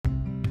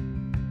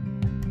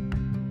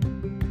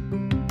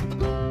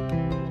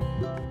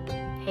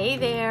Hey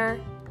there!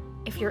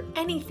 If you're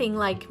anything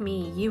like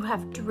me, you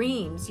have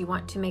dreams you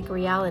want to make a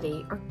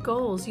reality or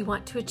goals you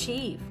want to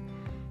achieve.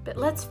 But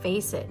let's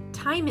face it,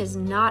 time is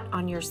not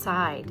on your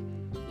side.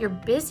 You're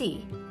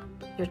busy,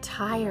 you're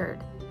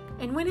tired,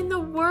 and when in the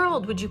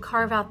world would you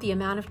carve out the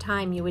amount of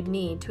time you would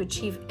need to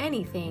achieve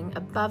anything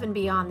above and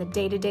beyond the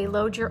day-to-day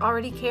load you're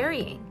already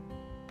carrying?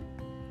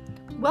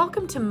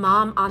 Welcome to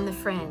Mom on the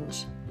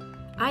Fringe.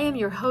 I am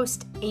your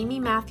host, Amy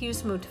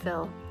Matthews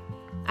Mutville.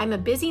 I'm a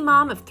busy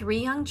mom of 3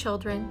 young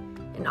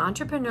children, an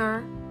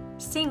entrepreneur,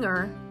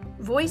 singer,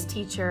 voice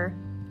teacher,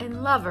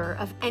 and lover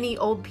of any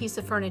old piece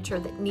of furniture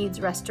that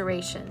needs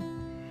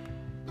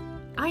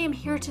restoration. I am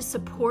here to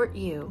support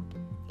you,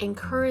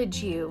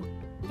 encourage you,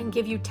 and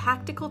give you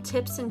tactical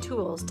tips and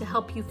tools to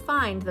help you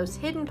find those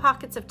hidden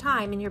pockets of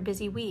time in your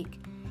busy week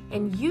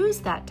and use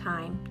that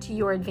time to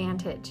your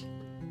advantage.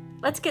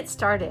 Let's get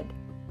started.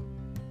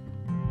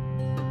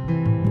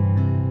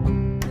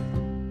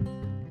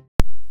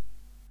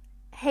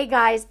 Hey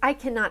guys, I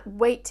cannot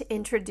wait to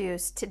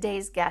introduce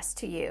today's guest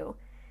to you.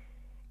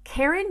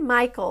 Karen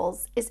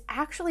Michaels is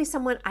actually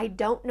someone I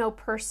don't know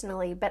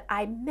personally, but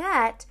I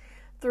met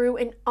through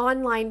an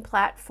online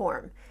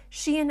platform.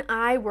 She and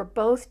I were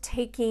both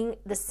taking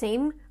the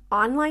same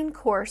online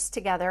course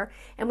together,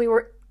 and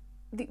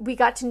we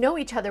got to know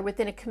each other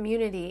within a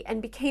community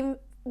and became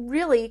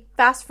really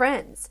fast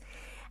friends.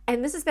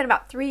 And this has been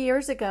about 3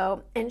 years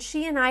ago, and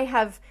she and I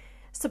have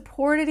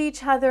supported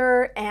each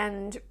other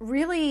and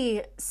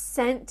really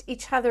sent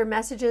each other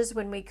messages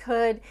when we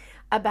could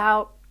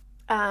about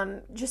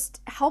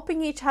just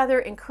helping each other,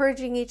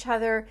 encouraging each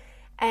other,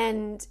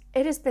 and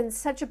it has been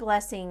such a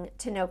blessing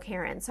to know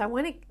Karen. So I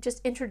want to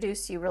just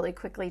introduce you really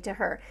quickly to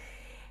her.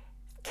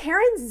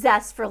 Karen's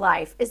zest for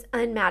life is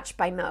unmatched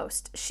by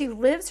most. She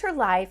lives her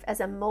life as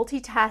a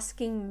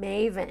multitasking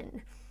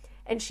maven,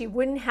 and she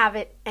wouldn't have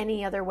it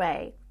any other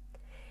way.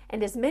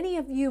 And as many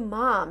of you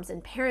moms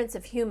and parents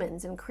of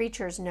humans and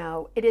creatures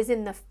know, it is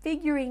in the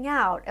figuring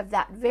out of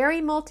that very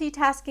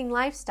multitasking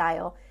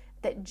lifestyle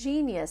that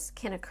genius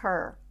can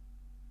occur.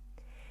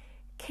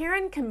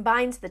 Karen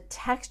combines the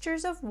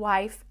textures of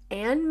wife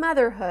and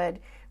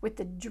motherhood with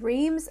the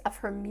dreams of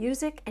her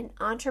music and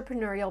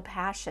entrepreneurial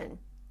passion.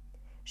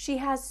 She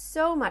has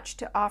so much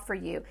to offer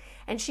you,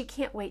 and she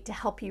can't wait to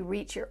help you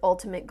reach your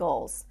ultimate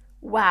goals.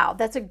 Wow,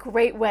 that's a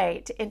great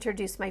way to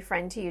introduce my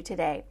friend to you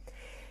today.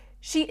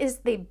 She is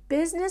the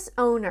business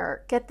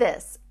owner, get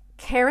this,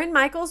 Karen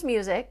Michaels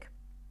Music,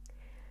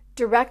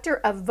 director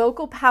of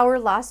Vocal Power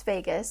Las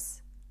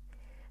Vegas,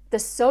 the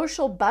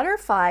Social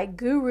Butterfly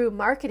Guru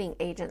Marketing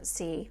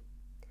Agency,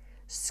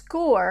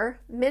 SCORE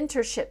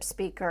mentorship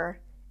speaker,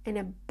 and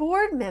a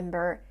board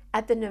member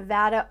at the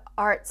Nevada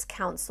Arts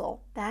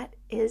Council. That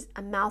is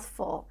a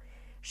mouthful.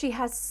 She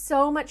has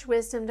so much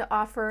wisdom to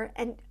offer,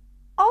 and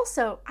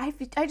also I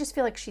just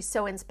feel like she's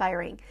so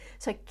inspiring.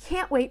 So I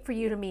can't wait for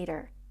you to meet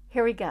her.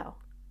 Here we go.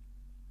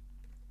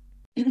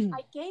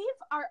 I gave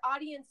our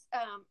audience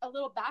a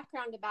little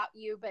background about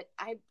you, but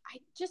I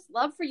just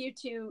love for you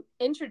to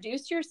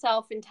introduce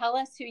yourself and tell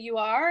us who you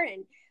are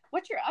and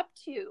what you're up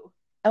to.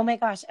 Oh my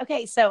gosh.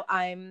 Okay. So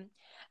I'm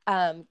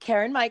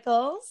Karen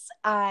Michaels.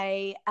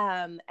 I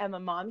am a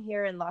mom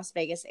here in Las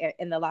Vegas,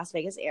 in the Las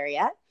Vegas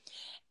area.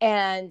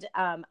 And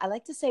I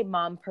like to say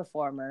mom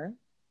performer.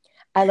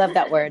 I love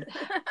that word.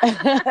 I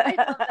love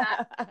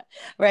that.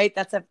 Right.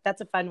 That's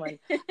a fun one.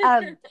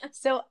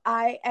 So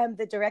I am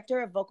the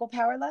director of Vocal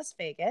Power Las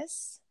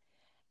Vegas,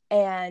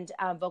 and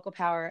Vocal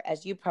Power,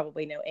 as you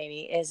probably know,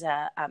 Amy, is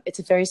it's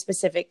a very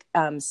specific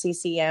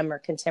CCM or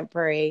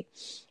contemporary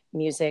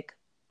music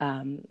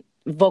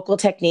vocal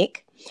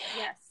technique.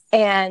 Yes.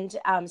 And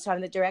so I'm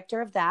the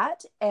director of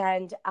that,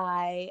 and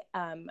I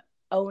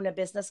own a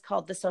business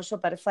called the Social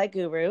Butterfly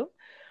Guru,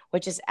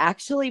 which is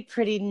actually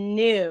pretty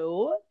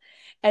new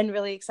and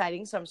really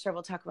exciting. So I'm sure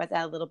we'll talk about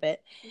that a little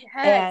bit.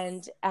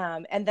 Yes.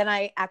 And then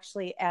I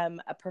actually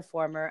am a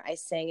performer. I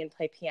sing and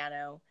play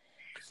piano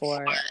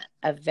for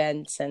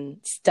events and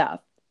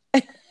stuff.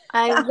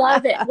 I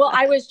love it. Well,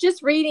 I was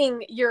just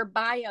reading your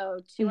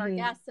bio to our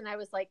guests, and I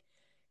was like,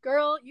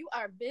 girl, you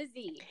are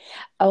busy.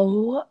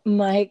 Oh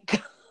my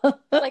God.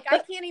 Like, I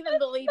can't even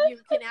believe you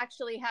can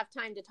actually have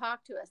time to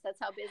talk to us. That's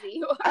how busy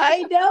you are.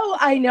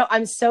 I know.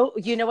 I'm so,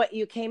 you know what?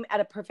 You came at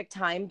a perfect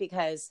time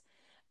because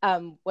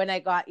when I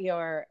got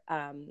your,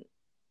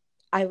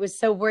 I was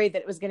so worried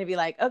that it was going to be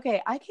like,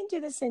 okay, I can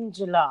do this in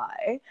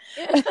July.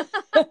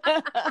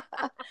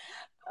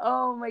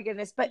 Oh my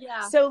goodness. But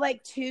yeah. So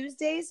like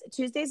Tuesdays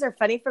are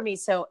funny for me.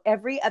 So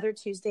every other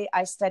Tuesday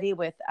I study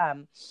with,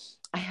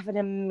 I have an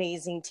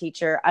amazing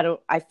teacher.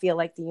 I feel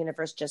like the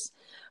universe just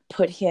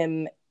put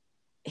him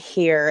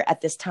here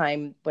at this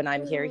time when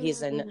I'm here.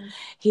 He's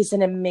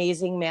an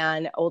amazing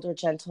man, older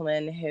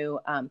gentleman who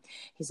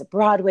he's a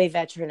Broadway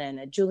veteran and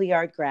a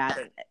Juilliard grad.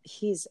 And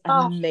he's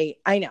amazing.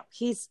 I know,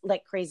 he's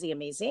like crazy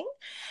amazing.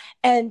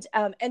 And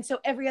so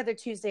every other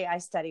Tuesday I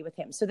study with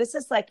him. So this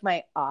is like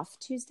my off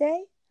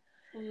Tuesday.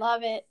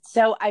 Love it.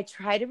 So I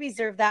try to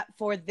reserve that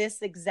for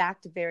this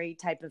exact very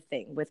type of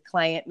thing with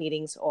client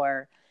meetings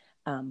or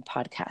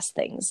podcast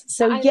things.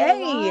 So I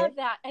yay. love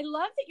that. I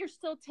love that you're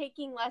still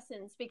taking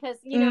lessons because,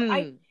 you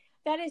know,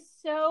 that is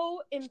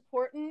so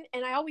important.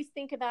 And I always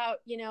think about,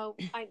 you know,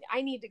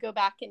 I need to go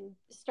back and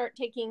start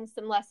taking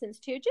some lessons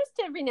too, just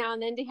every now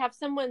and then to have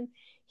someone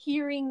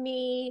hearing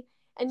me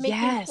and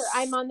making sure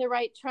I'm on the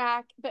right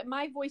track. But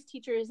my voice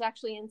teacher is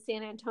actually in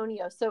San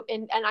Antonio. So,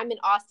 and I'm in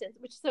Austin,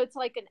 so it's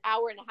like an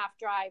hour and a half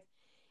drive.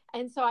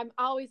 And so I'm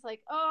always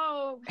like,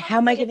 oh, how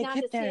am I going to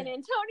get get there? San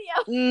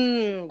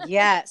Antonio.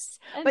 Yes,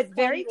 but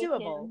very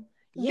doable.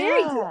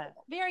 Very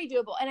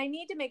doable. And I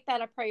need to make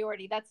that a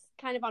priority. That's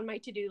kind of on my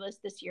to-do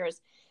list this year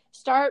is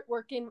start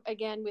working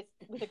again with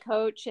a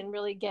coach and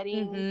really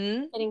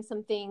getting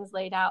some things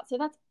laid out. So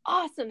that's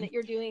awesome that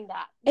you're doing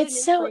that.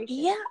 It's so,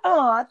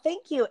 Oh,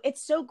 thank you.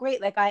 It's so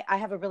great. Like I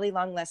have a really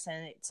long lesson.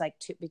 It's like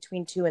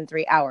between 2 and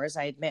 3 hours,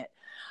 I admit,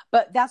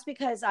 but that's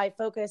because I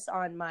focus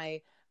on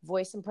my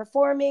voice and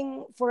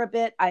performing for a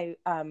bit.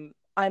 I'm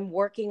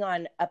working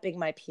on upping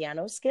my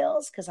piano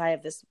skills because I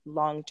have this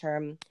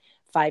long-term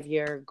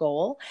 5-year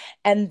goal.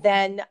 And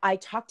then I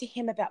talk to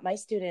him about my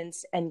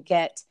students and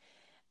get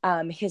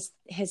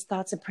his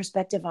thoughts and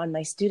perspective on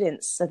my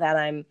students so that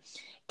I'm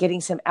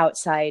getting some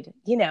outside,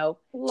 you know,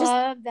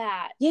 love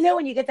that. You know,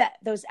 when you get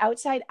those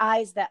outside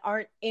eyes that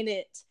aren't in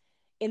it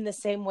in the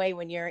same way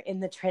when you're in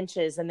the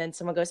trenches and then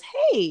someone goes,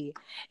 hey,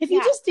 if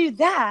you just do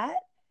that.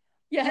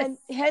 Yes. And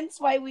hence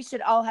why we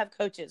should all have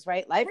coaches,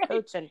 right? Life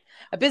coach and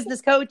a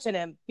business coach and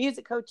a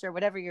music coach or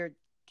whatever your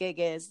gig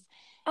is.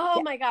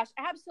 Oh my gosh,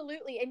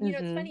 absolutely. And you know,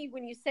 it's funny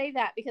when you say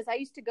that because I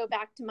used to go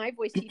back to my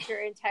voice teacher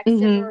and text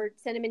him or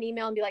send him an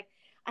email and be like,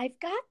 I've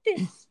got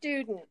this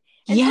student.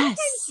 And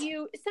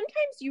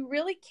sometimes you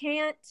really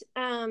can't,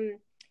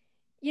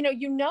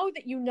 you know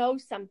that you know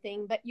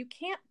something, but you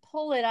can't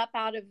pull it up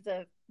out of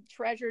the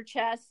treasure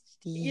chest,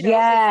 you know,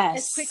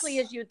 as quickly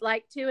as you'd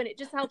like to. And it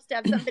just helps to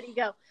have somebody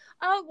go,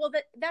 oh, well,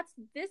 that's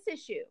this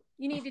issue.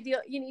 You need to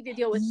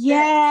deal with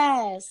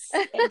this.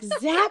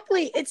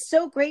 Exactly. It's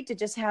so great to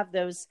just have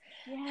those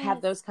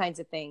kinds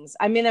of things.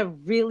 I'm in a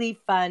really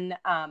fun,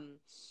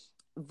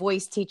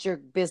 voice teacher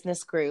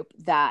business group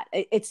that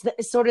it's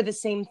sort of the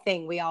same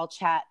thing. We all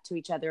chat to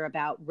each other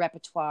about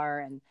repertoire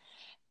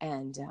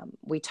and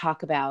we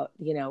talk about,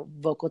 you know,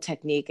 vocal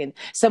technique. And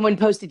someone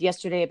posted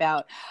yesterday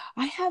about,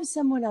 I have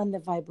someone on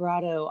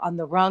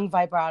the wrong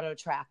vibrato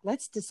track.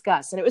 Let's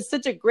discuss. And it was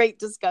such a great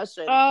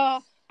discussion. Oh,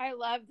 I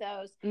love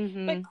those.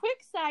 But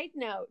quick side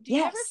note, do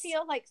you ever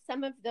feel like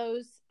some of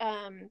those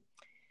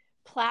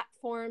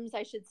platforms,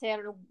 I should say, I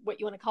don't know what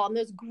you want to call them,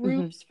 those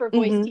groups for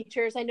voice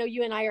teachers, I know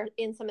you and I are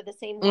in some of the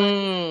same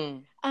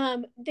ones.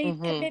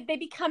 They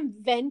become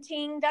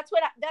venting. That's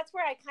where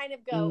I kind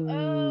of go,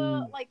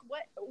 oh, like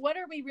what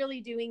are we really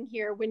doing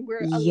here when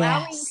we're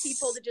allowing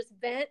people to just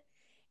vent?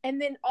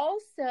 And then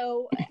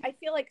also I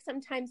feel like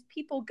sometimes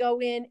people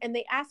go in and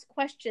they ask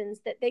questions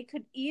that they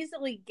could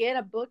easily get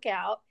a book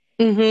out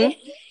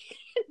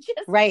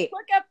just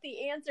look up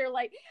the answer.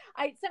 Like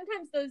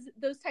sometimes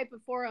those type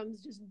of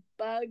forums just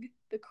bug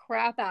the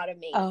crap out of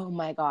me. Oh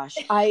my gosh.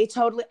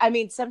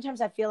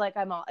 Sometimes I feel like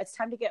it's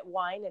time to get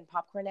wine and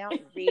popcorn out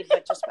and read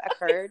what just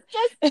occurred.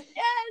 Yes.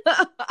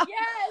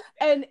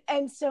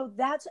 And so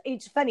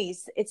it's funny.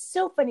 It's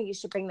so funny you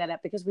should bring that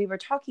up because we were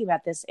talking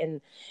about this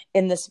in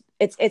this,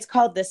 it's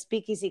called the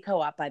Speakeasy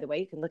Co-op, by the way,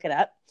 you can look it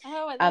up.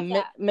 Oh, I love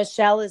that.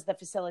 Michelle is the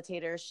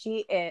facilitator,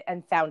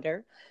 and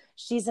founder.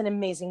 She's an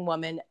amazing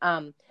woman.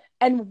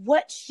 And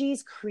what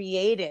she's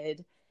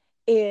created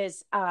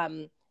is,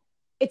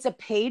 it's a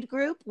paid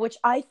group, which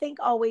I think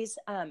always,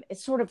 it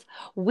sort of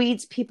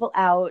weeds people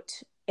out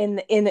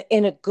in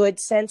a good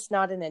sense,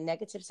 not in a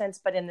negative sense,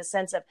 but in the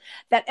sense of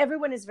that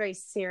everyone is very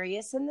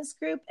serious in this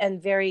group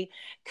and very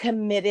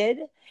committed.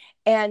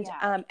 And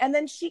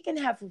then she can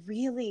have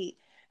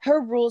her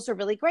rules are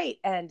really great.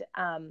 And,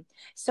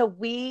 so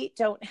we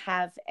don't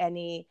have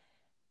any,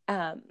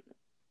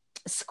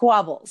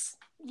 squabbles.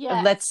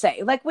 Let's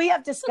say, like, we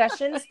have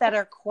discussions that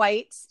are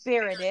quite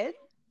spirited.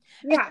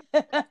 Well,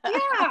 that's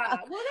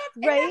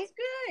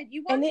good.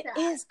 You want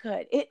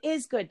that. It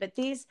is good. But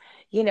these,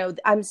 you know,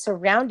 I'm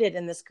surrounded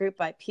in this group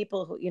by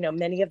people who, you know,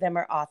 many of them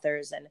are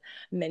authors and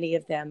many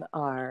of them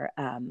are,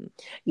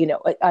 you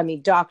know, I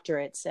mean,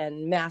 doctorates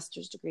and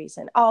master's degrees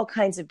and all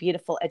kinds of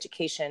beautiful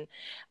education.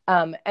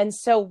 And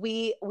so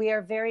we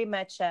are very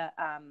much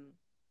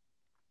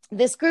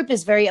this group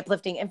is very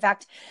uplifting. In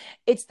fact,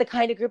 it's the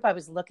kind of group I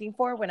was looking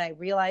for when I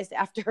realized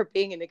after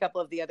being in a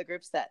couple of the other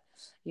groups that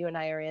you and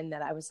I are in,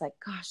 that I was like,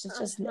 gosh,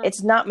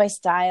 it's not my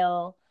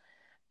style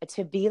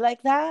to be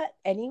like that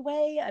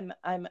anyway.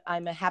 I'm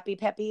a happy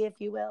peppy, if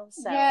you will.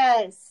 So.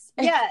 Yes.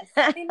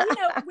 And you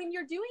know, when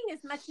you're doing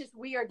as much as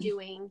we are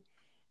doing,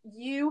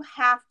 you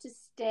have to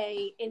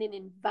stay in an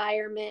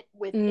environment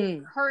with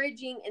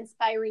encouraging,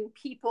 inspiring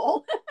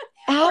people.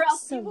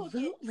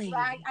 Absolutely.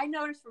 I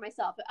noticed for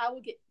myself, I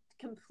will get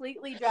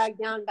completely dragged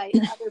down by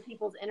other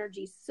people's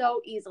energy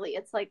so easily.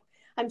 It's like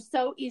I'm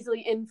so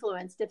easily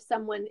influenced if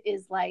someone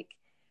is like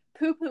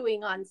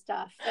poo-pooing on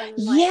stuff. And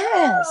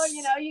yes. oh,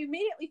 you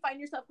immediately find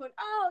yourself going,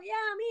 oh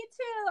yeah, me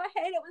too. I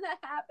hate it when that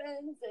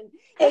happens.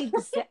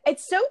 And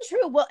it's so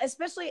true. Well,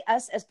 especially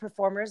us as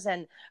performers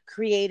and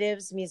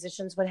creatives,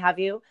 musicians, what have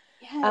you.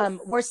 Yes.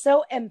 We're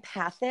so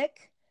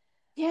empathic.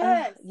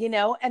 Yes.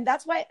 And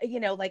that's why,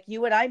 like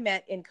you and I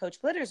met in Coach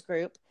Glitter's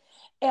group,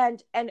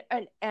 and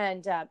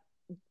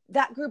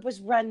that group was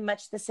run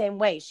much the same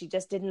way. She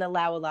just didn't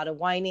allow a lot of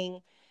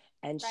whining,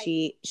 and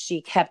right.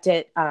 she kept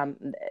it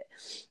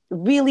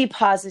really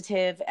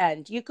positive.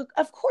 And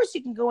of course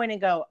you can go in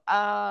and go,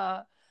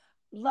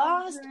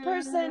 lost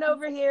person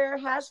over here,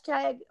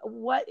 hashtag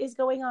what is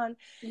going on.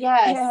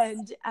 Yes.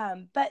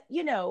 And but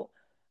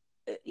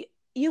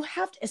you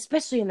have to,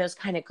 especially in those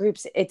kind of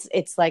groups,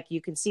 it's like you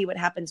can see what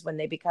happens when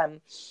they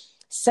become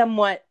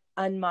somewhat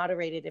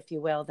unmoderated, if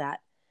you will, that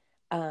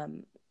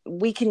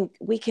we can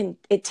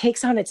it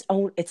takes on its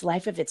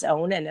life of its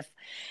own.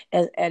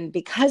 And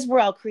because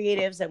we're all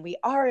creatives and we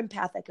are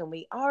empathic and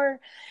we are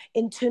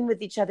in tune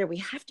with each other, we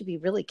have to be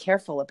really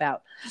careful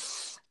about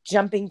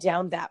jumping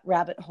down that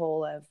rabbit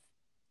hole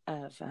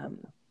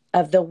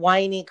of the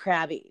whiny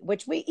crabby,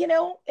 which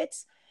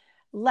it's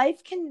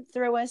life can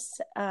throw us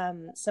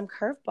some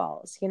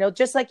curveballs,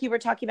 just like you were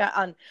talking about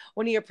on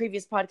one of your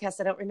previous podcasts.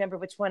 I don't remember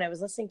which one I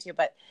was listening to,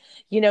 but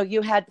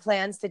you had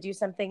plans to do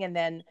something, and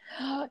then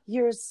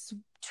your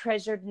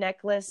treasured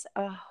necklace.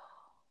 Oh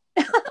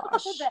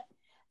gosh.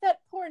 that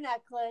poor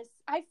necklace.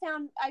 I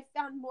found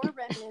more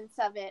remnants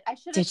of it. I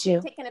should have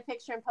taken a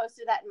picture and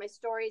posted that in my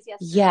stories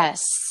yesterday.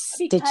 Yes.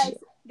 Because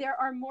there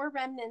are more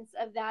remnants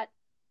of that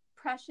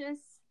precious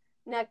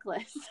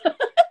necklace.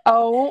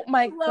 Oh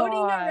my god. Floating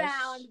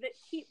around that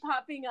keep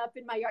popping up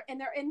in my yard. And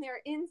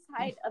they're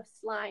inside of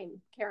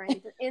slime,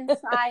 Karen. They're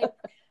inside.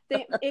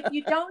 If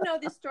you don't know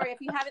this story, if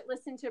you haven't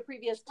listened to a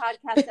previous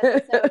podcast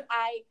episode,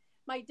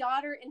 my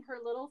daughter and her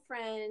little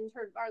friend,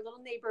 our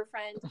little neighbor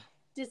friend,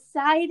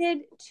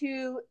 decided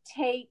to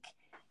take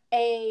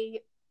a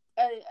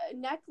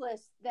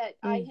necklace that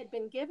I had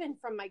been given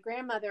from my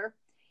grandmother.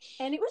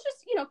 And it was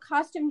just,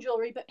 costume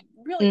jewelry, but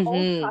really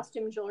old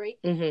costume jewelry.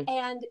 Mm-hmm.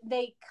 And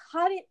they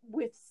cut it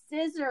with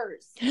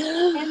scissors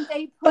and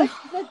they put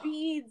the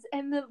beads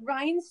and the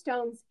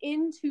rhinestones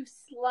into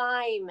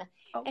slime.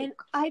 Oh. And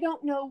I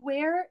don't know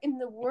where in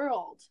the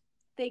world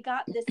they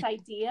got this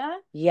idea.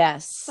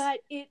 Yes. But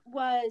it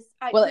was,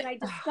 when I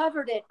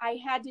discovered it, I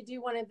had to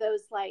do one of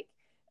those like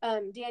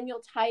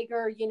Daniel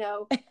Tiger,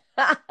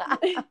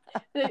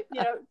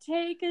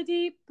 take a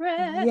deep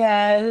breath.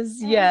 Yes.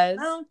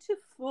 Count to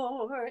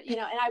 4. And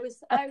I was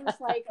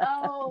like,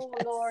 oh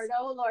yes.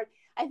 Lord.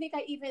 I think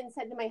I even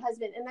said to my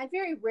husband, and I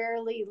very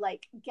rarely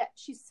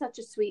she's such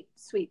a sweet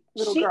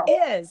little girl. She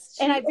is.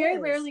 And I very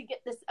rarely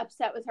get this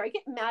upset with her. I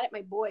get mad at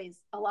my boys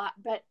a lot,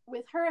 but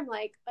with her, I'm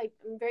like I'm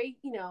very,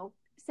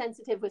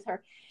 sensitive with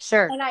her.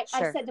 Sure. And I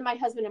said to my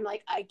husband, I'm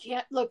like, I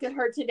can't look at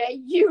her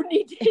today. You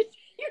need to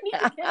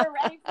get her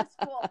ready for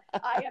school.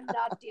 I am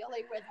not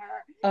dealing with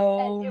her.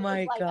 Oh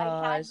my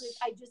gosh.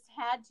 I just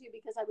had to,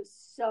 because I was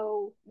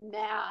so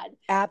mad.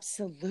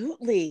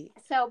 Absolutely.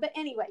 So, but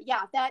anyway,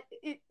 yeah,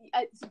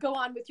 go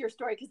on with your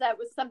story, because that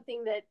was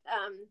something that,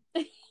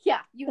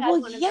 you had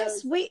one of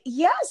those.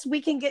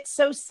 We can get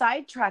so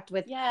sidetracked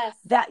with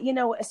that,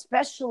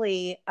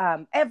 especially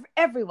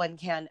everyone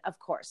can, of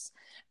course.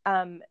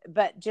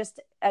 But just,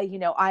 I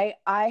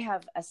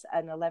have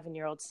an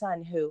 11-year-old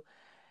son who,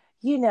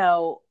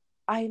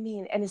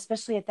 and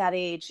especially at that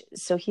age,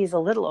 so he's a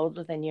little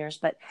older than yours,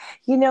 but,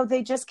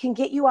 they just can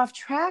get you off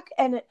track.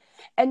 And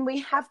we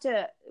have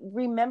to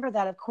remember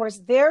that, of course,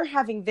 they're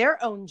having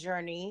their own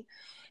journey,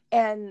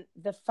 and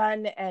the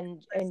fun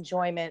and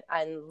enjoyment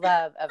and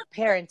love of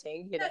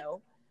parenting,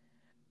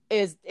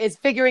 is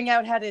figuring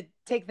out how to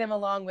take them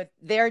along with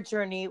their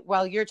journey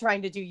while you're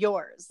trying to do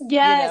yours.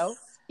 Yes.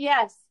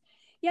 Yes.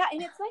 Yeah.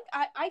 And it's like,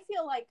 I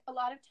feel like a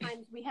lot of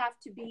times we have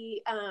to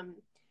be,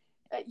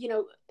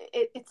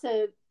 it's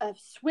a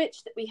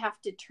switch that we have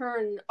to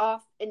turn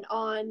off and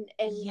on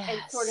and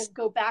sort of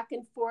go back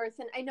and forth.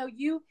 And I know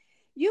you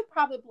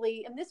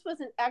probably, and this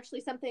wasn't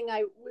actually something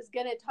I was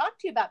going to talk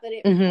to you about, but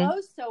it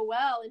flows so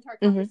well into our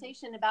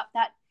conversation about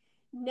that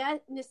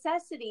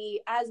necessity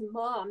as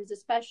moms,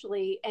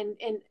 especially, and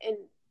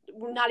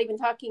we're not even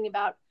talking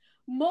about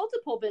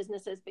multiple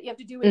businesses, but you have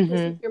to do it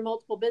with your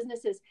multiple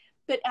businesses.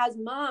 But as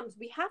moms,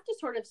 we have to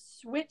sort of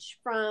switch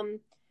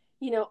from,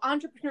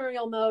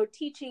 entrepreneurial mode,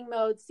 teaching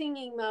mode,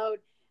 singing mode,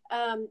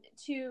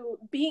 to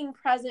being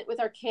present with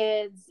our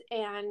kids,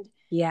 and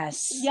yet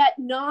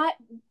not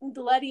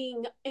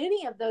letting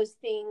any of those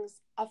things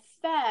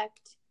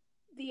affect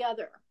the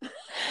other.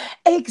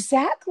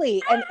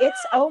 Exactly. And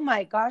it's, oh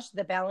my gosh,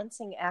 the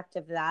balancing act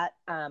of that.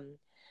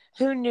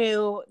 Who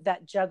knew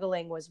that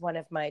juggling was one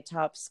of my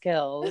top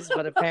skills,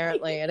 but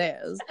apparently it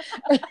is.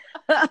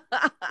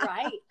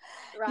 Right.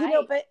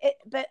 But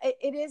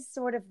it is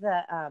sort of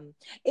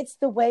it's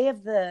the way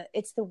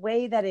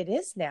that it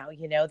is now,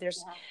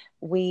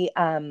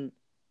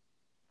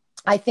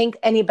 I think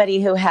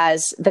anybody who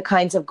has the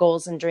kinds of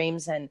goals and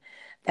dreams and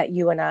that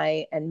you and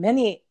I and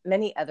many,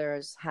 many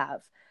others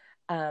have,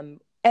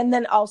 and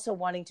then also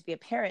wanting to be a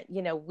parent,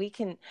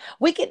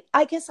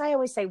 I guess I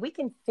always say we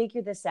can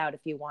figure this out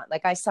if you want.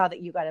 Like I saw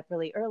that you got up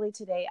really early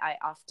today. I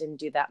often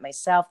do that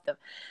myself. The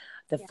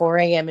 4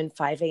 a.m. and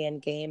 5 a.m.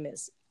 game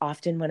is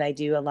often when I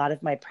do a lot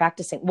of my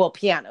practicing. Well,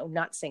 piano,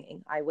 not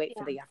singing. I wait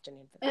for the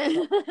afternoon. What,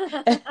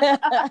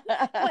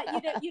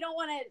 you don't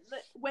want to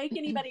wake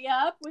anybody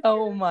up with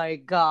my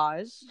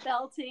gosh.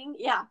 belting?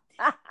 Yeah.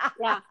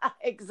 Yeah.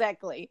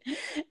 Exactly.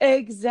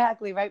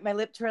 Right. My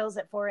lip trills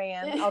at 4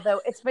 a.m. Although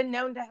it's been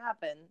known to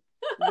happen.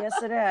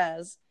 Yes, it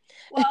has.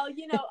 Well,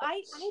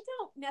 I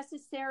don't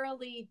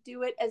necessarily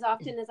do it as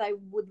often as I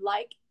would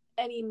like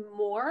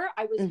anymore.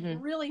 I was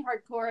really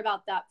hardcore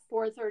about that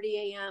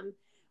 4:30 a.m.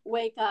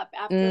 wake up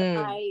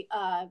after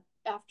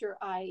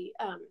I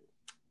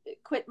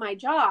quit my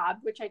job,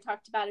 which I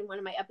talked about in one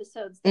of my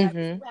episodes, that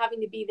I was having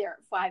to be there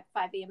at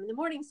 5 a.m. in the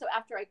morning. So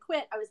after I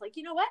quit, I was like,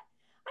 you know what?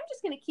 I'm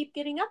just going to keep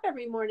getting up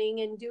every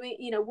morning and doing,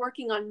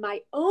 working on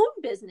my own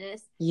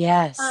business.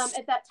 Yes.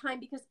 At that time,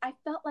 because I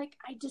felt like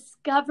I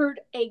discovered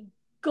a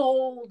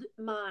gold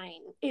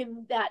mine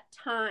in that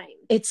time.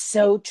 It's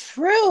so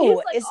true,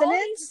 like isn't all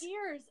it? These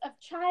years of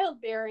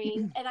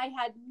childbearing, and I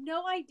had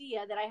no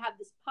idea that I had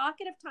this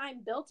pocket of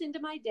time built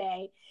into my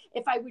day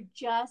if I would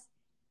just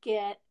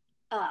get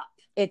up.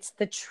 It's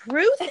the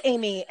truth,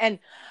 Amy. And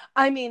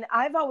I mean,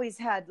 I've always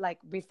had, like,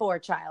 before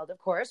child, of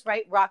course,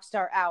 right? Rock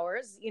star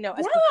hours,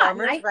 as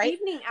performers, right?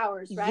 Evening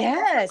hours, right?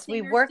 Yes,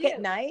 we work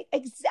at night.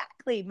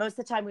 Exactly. Most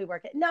of the time we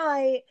work at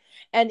night.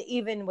 And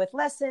even with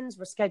lessons,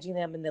 we're scheduling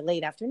them in the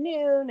late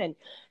afternoon and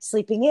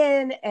sleeping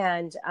in.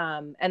 And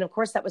of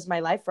course, that was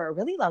my life for a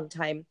really long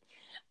time.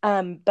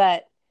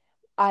 But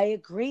I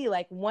agree.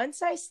 Like,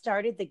 once I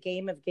started the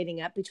game of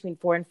getting up between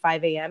 4 and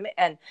 5 a.m.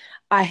 and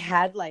I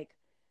had, like,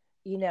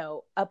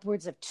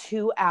 upwards of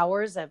 2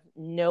 hours of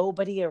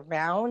nobody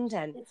around,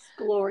 and it's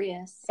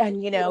glorious.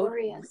 And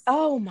glorious.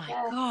 Oh my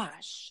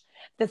gosh,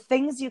 the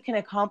things you can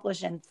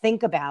accomplish and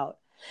think about,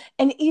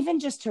 and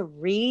even just to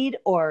read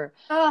or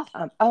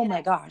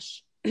my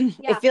gosh,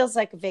 it feels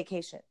like a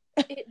vacation.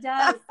 It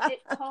does.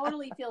 It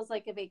totally feels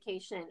like a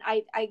vacation.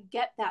 I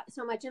get that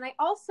so much. And I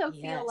also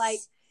feel like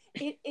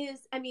it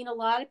is, I mean, a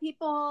lot of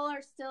people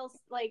are still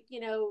like,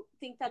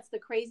 think that's the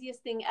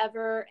craziest thing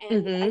ever.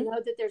 And I know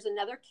that there's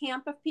another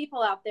camp of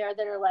people out there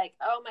that are like,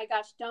 oh my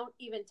gosh, don't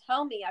even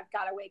tell me I've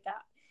got to wake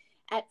up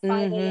at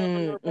 5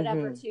 a.m. or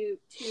whatever to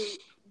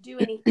do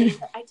anything.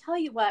 But I tell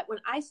you what, when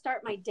I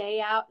start my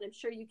day out, and I'm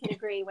sure you can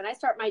agree, when I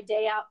start my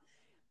day out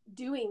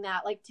doing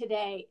that, like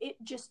today, it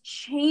just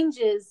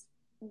changes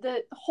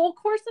the whole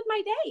course of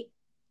my day.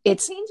 It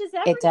changes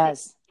everything. It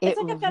does. It's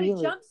like I've got a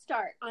jump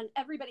start on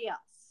everybody else.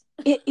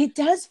 It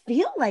does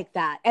feel like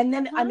that. And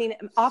then, I mean,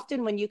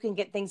 often when you can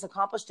get things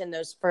accomplished in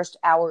those first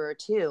hour or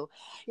two,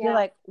 you're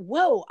like,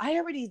 whoa, I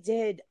already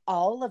did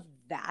all of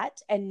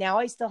that. And now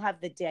I still have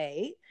the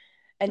day.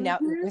 And now,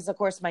 because of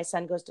course my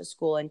son goes to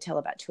school until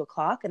about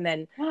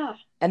 2:00.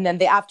 And then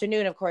the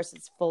afternoon, of course,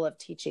 it's full of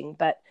teaching.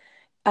 But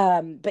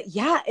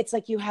yeah, it's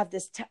like you have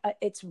this,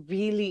 it's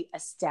really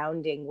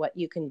astounding what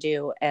you can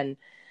do. And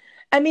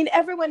I mean,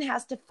 everyone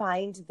has to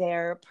find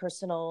their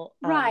personal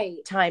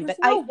time. There's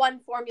no one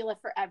formula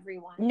for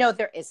everyone. No,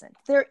 there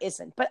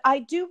isn't. But I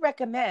do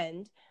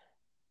recommend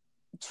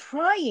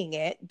trying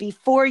it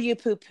before you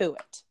poo-poo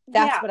it.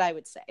 That's what I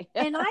would say.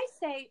 And I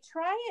say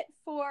try it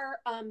for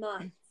a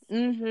month.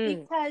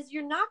 Because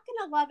you're not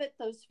going to love it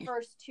those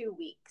first 2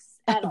 weeks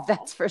at all.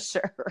 That's for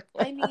sure.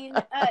 I mean,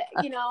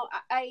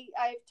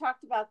 I've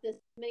talked about this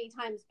many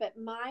times, but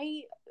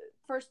my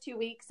first 2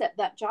 weeks at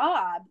that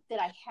job that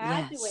I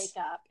had to wake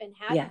up and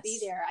had to be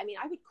there, I mean,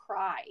 I would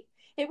cry.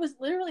 It was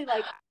literally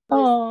like I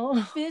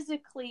was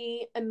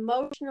physically,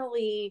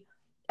 emotionally,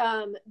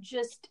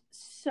 just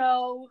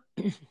so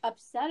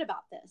upset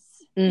about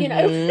this,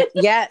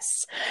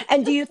 Yes.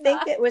 And do you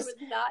think it was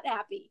not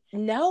happy?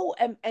 No.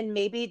 And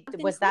maybe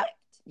was that,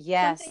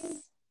 yes,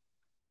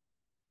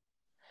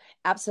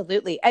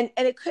 absolutely. And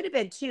it could have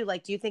been too,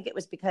 like, do you think it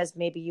was because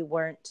maybe you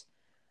weren't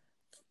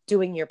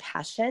doing your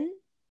passion?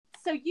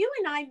 So you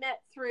and I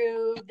met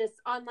through this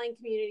online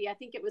community. I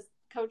think it was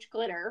Coach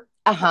Glitter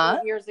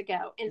years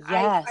ago. And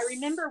I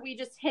remember we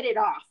just hit it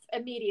off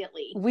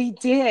immediately. We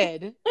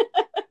did.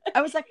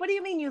 I was like, what do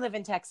you mean you live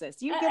in Texas?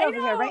 You get over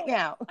here right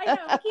now. I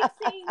know. I keep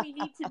saying we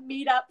need to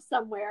meet up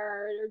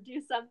somewhere or do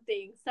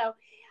something. So,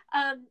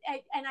 and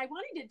I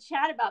wanted to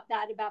chat about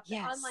that, about the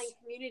online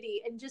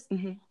community and just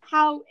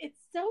how it's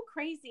so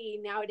crazy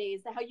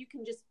nowadays, how you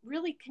can just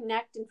really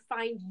connect and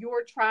find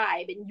your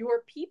tribe and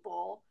your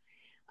people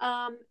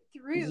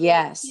through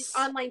these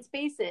online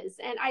spaces.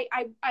 And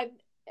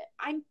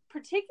I'm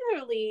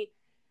particularly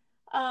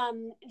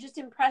just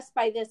impressed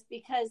by this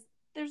because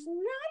there's not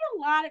a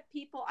lot of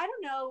people. I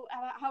don't know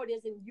how it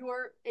is in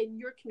your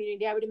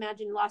community. I would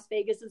imagine Las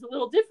Vegas is a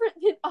little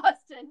different than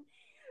Austin,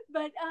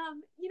 but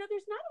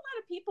there's not a lot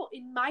of people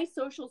in my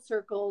social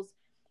circles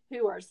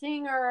who are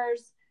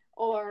singers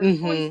or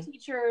voice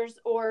teachers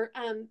or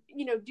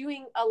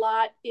doing a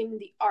lot in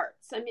the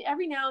arts. I mean,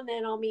 every now and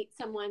then I'll meet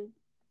someone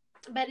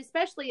but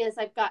especially as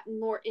I've gotten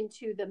more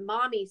into the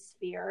mommy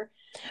sphere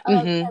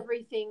of Mm-hmm.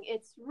 everything,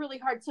 it's really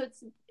hard. So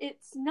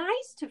it's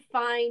nice to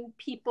find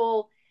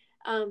people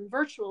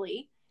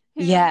virtually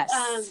Yes.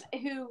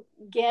 who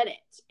get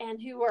it and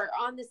who are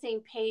on the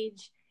same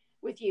page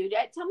with you.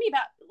 Tell me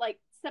about like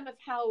some of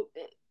how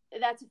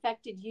that's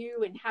affected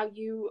you and how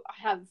you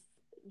have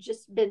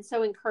just been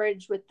so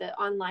encouraged with the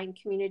online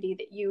community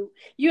that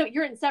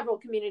you're in several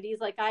communities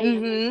like I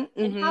am,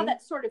 Mm-hmm. and how Mm-hmm.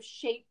 that sort of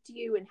shaped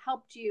you and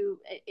helped you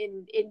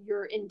in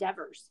your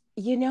endeavors.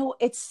 You know,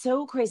 it's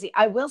so crazy.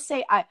 I will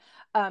say,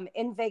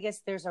 in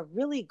Vegas, there's a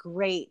really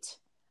great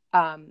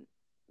um,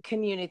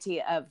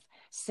 community of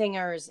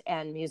singers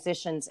and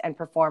musicians and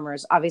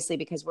performers. Obviously,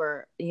 because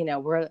we're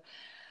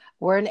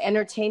an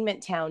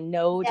entertainment town,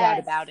 no doubt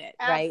Yes, about it,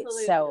 right?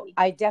 So absolutely.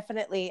 I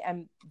definitely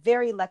am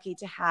very lucky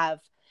to have.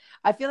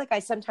 I feel like I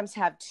sometimes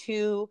have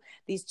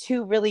these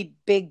two really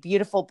big,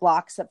 beautiful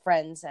blocks of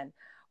friends, and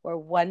where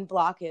one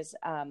block is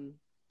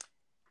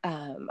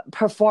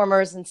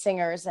performers and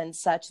singers and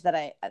such that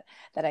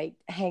I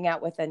hang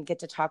out with and get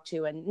to talk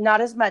to, and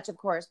not as much, of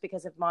course,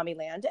 because of Mommy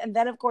Land. And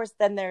then, of course,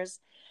 then there's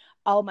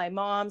all my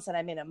moms, and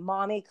I'm in a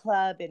mommy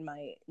club in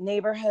my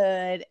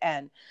neighborhood,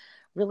 and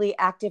really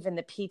active in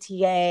the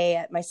PTA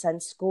at my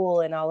son's school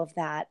and all of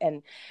that.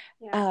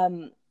 Yeah.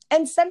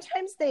 And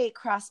sometimes they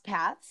cross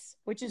paths,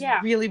 which is Yeah.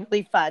 really,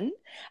 really fun.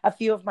 A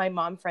few of my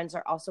mom friends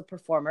are also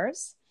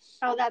performers.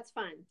 Oh, that's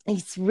fun.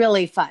 It's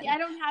really fun. Yeah, I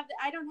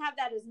don't have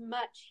that as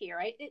much here.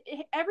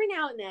 Every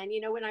now and then,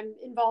 when I'm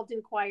involved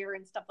in choir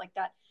and stuff like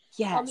that,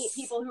 Yes. I'll meet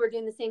people who are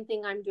doing the same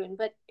thing I'm doing.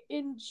 But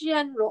in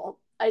general,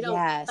 I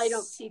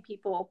don't see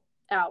people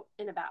out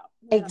and about.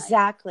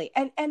 Exactly.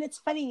 And it's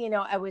funny,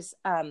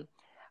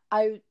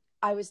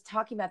 I was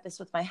talking about this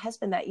with my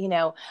husband that,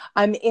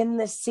 I'm in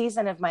this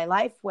season of my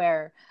life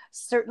where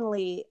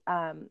certainly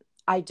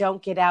I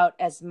don't get out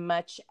as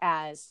much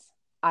as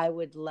I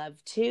would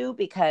love to,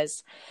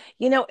 because,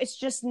 it's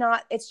just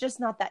not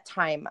that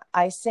time.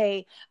 I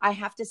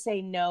have to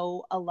say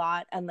no a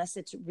lot unless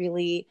it's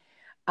really,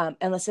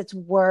 unless it's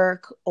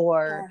work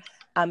or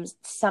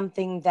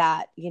something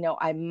that,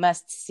 I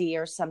must see,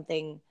 or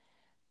something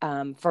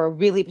for a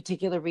really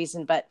particular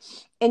reason. But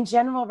in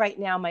general, right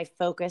now, my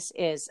focus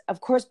is,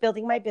 of course,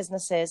 building my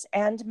businesses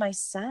and my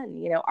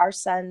son. Our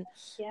son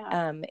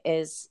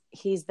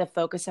he's the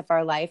focus of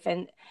our life.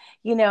 And,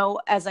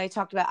 as I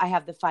talked about, I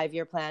have the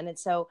 5-year plan. And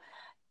so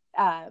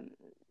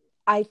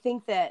I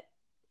think that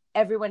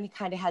everyone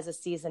kind of has a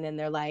season in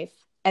their life.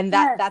 And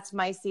that's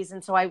my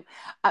season. So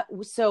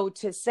so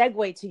to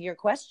segue to your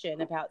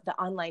question about the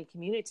online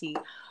community,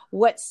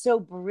 what's so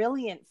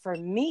brilliant for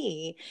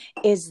me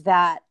is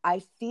that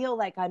I feel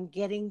like I'm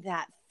getting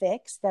that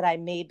fix that I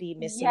may be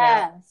missing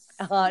out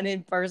on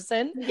in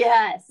person.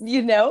 Yes.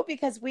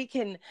 Because we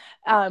can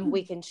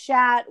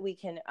chat, we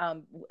can,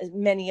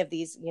 many of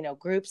these,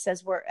 groups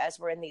as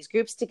we're in these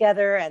groups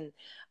together,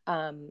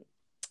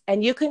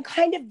 and you can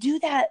kind of do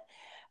that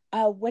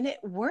when it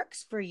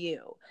works for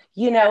you,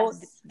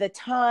 the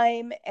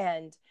time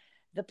and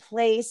the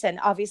place, and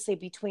obviously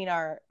between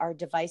our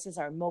devices,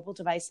 our mobile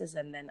devices,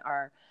 and then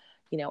our,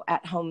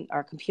 at home,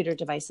 our computer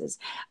devices.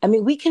 I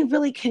mean, we can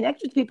really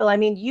connect with people. I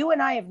mean, you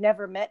and I have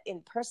never met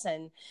in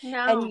person,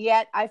 and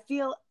yet I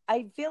feel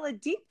a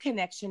deep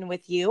connection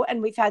with you,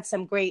 and we've had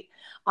some great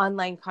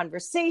online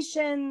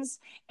conversations,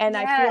 and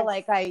I feel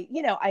like I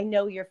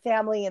know your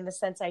family, in the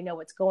sense I know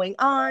what's going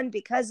on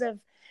because of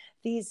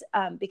these,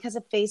 because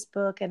of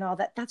Facebook and all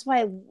that. That's why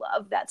I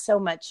love that so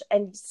much.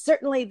 And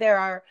certainly there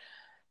are,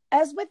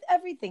 as with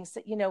everything,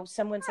 so,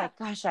 someone's like,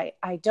 gosh,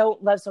 I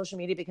don't love social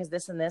media because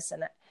this and this.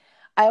 And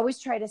I always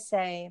try to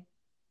say,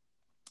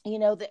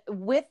 that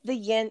with the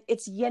yin,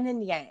 it's yin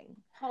and yang.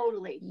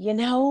 Totally.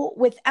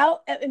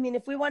 Without, I mean,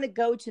 if we want to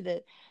go to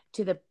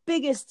the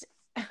biggest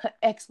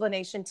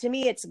explanation, to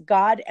me, it's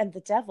God and the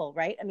devil,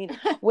 right? I mean,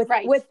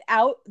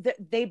 without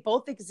they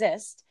both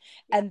exist,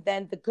 and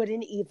then the good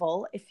and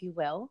evil, if you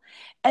will.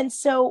 And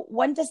so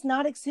one does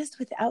not exist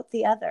without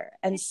the other.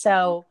 And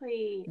so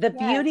the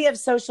beauty of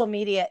social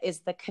media is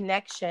the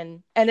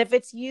connection. And if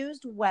it's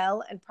used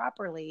well and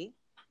properly,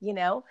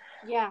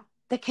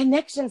 the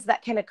connections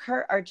that can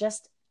occur are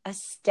just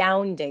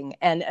astounding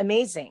and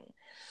amazing.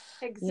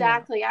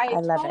 Exactly. I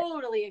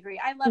totally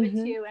agree. I love it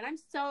too. And I'm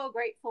so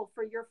grateful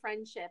for your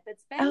friendship.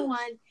 It's been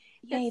one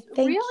that's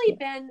really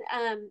been,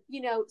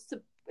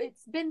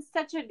 it's been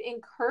such an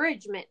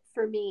encouragement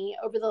for me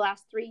over the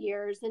last 3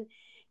 years. And,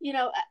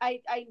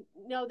 I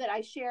know that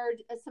I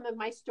shared some of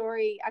my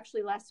story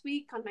actually last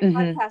week on my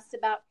podcast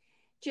about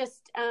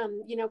just,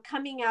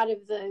 coming out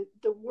of the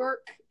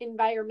work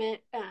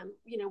environment,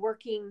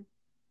 working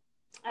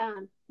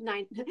not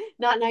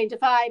 9 to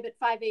 5, but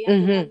 5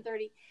 a.m. to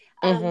 1:30.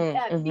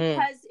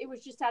 Because it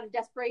was just out of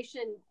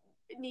desperation,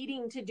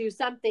 needing to do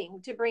something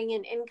to bring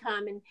in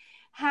income, and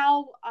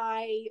how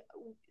I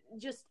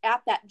just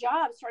at that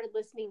job started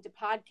listening to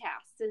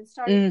podcasts and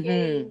started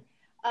getting,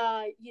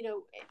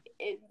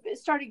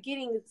 started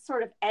getting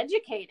sort of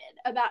educated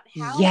about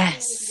how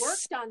things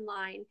worked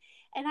online.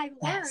 And I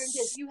learned,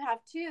 as you have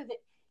too, that,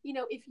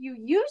 if you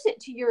use it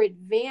to your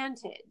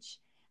advantage,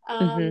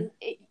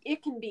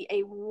 it can be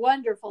a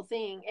wonderful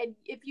thing. And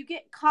if you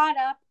get caught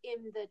up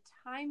in the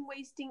time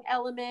wasting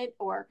element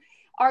or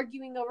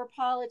arguing over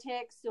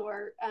politics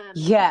or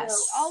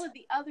all of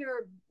the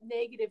other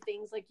negative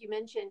things like you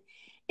mentioned,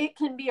 it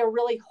can be a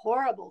really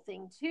horrible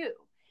thing too.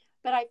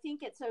 But I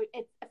think it's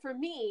for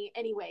me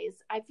anyways,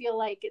 I feel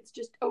like it's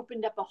just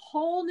opened up a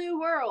whole new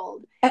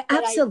world that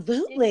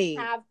absolutely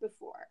I didn't have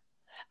before.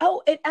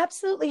 Oh, it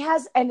absolutely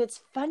has. And it's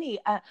funny.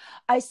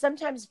 I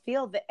sometimes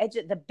feel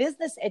the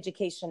business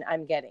education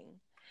I'm getting.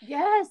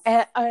 Yes.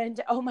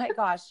 And oh my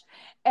gosh.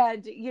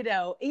 And,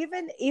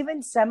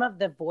 even some of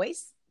the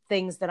voice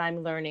things that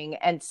I'm learning,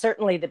 and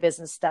certainly the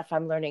business stuff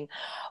I'm learning,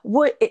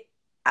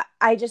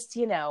 I just,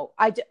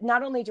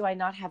 not only do I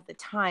not have the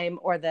time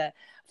or the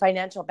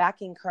financial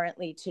backing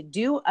currently to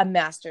do a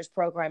master's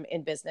program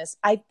in business,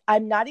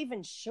 I'm not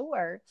even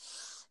sure,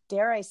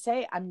 dare I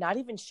say, I'm not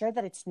even sure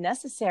that it's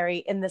necessary,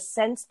 in the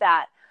sense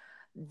that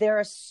there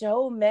are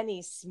so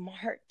many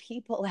smart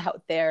people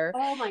out there.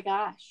 Oh my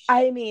gosh.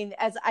 I mean,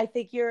 as I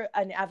think you're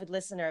an avid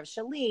listener of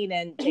Chalene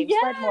and James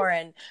Wedmore,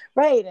 and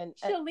right. And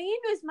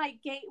Chalene was my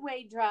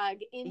gateway drug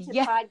into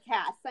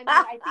podcasts. I mean,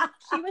 I think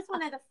she was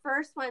one of the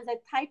first ones I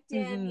typed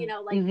in, in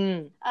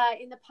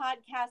the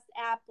podcast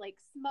app, like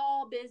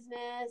small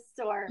business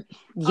or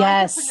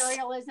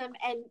entrepreneurialism,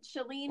 and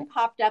Chalene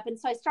popped up. And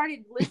so I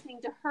started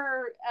listening to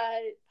her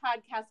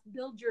podcast,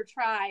 Build Your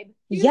Tribe.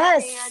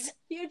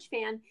 Huge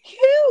fan.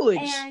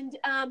 And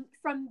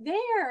from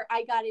there,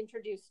 I got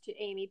introduced to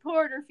Amy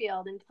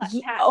Porterfield and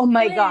Pat oh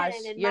my Flynn gosh,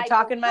 and you're Michael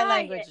talking my Hyatt.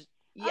 language.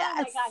 Yes. Oh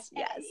my gosh.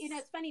 Yes. And,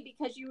 it's funny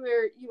because you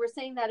were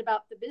saying that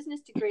about the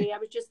business degree. I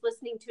was just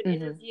listening to an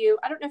interview.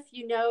 I don't know if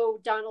you know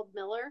Donald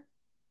Miller.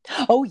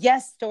 Oh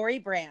yes,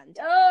 StoryBrand.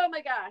 Oh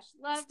my gosh,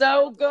 love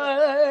so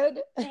good.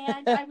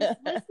 And I was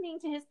listening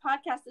to his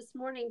podcast this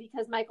morning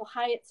because Michael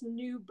Hyatt's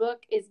new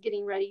book is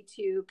getting ready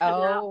to come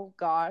out. Oh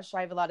gosh,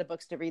 I have a lot of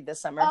books to read this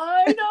summer.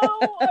 I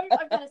know.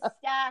 I've got a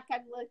stack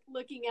I'm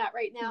looking at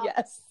right now.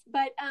 Yes,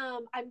 but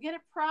I'm gonna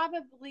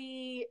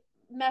probably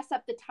mess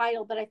up the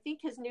title, but I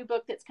think his new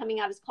book that's coming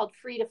out is called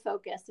Free to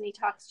Focus, and he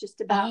talks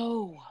just about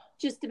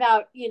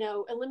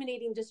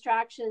eliminating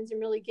distractions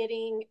and really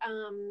getting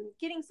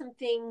some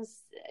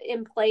things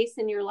in place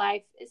in your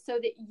life so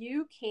that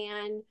you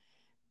can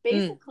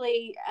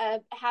basically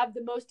have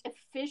the most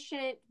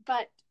efficient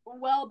but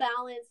well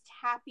balanced,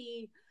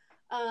 happy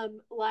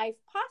life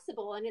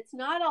possible. And it's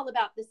not all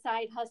about the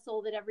side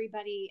hustle that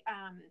everybody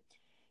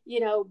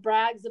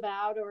brags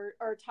about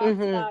or talks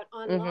about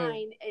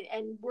online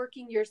and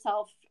working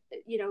yourself,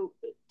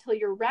 till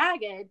you're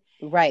ragged.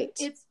 Right.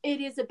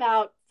 It is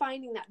about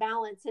finding that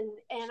balance. And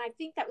I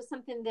think that was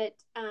something that,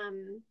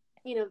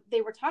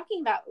 they were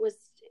talking about was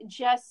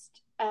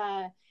just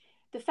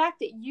the fact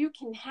that you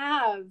can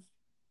have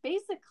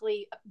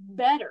basically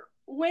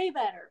way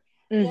better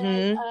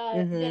than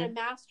a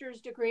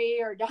master's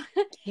degree or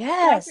doctorate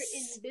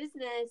in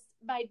business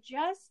by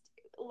just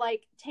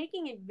like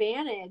taking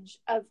advantage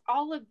of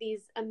all of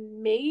these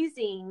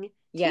amazing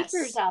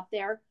teachers out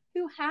there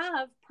who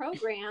have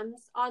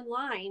programs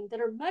online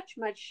that are much,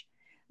 much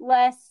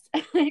less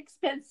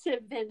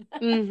expensive than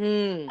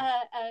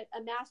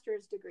a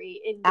master's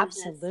degree in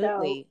business.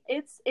 Absolutely.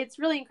 So it's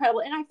really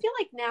incredible. And I feel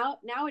like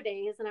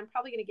nowadays, and I'm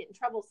probably going to get in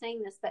trouble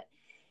saying this, but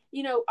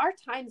our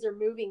times are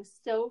moving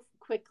so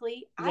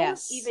quickly. I don't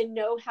even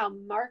know how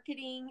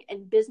marketing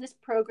and business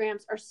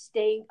programs are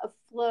staying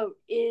afloat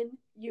in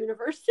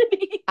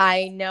university.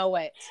 I know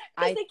it.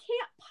 Because they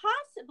can't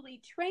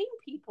possibly train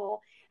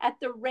people at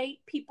the rate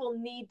people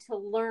need to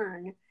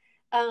learn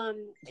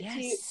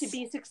to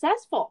be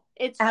successful.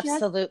 It's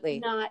absolutely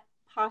just not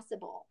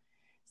possible.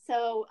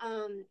 So,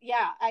 I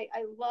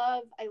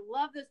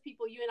love those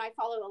people. You and I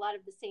follow a lot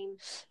of the same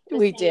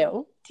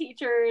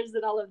teachers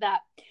and all of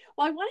that.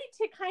 Well, I wanted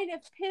to kind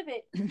of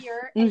pivot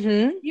here.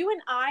 And you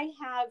and I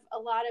have a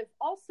lot of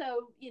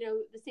also,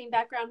 the same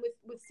background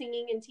with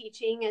singing and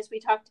teaching, as we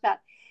talked about.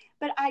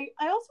 But I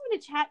also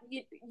want to chat.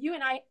 You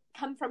and I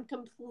come from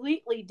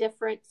completely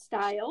different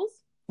styles.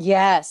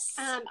 Yes.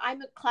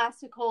 I'm a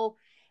classical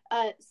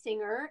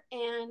singer,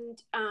 and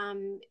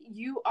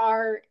you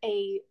are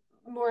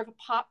more of a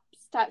pop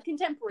style,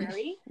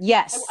 contemporary.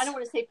 Yes. I don't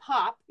want to say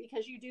pop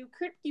because you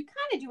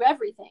kind of do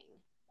everything.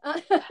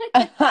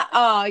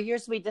 Oh, you're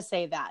sweet to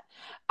say that.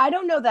 I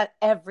don't know that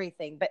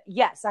everything, but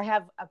yes, I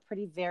have a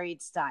pretty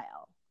varied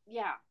style.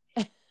 Yeah.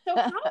 So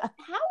how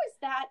is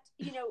that,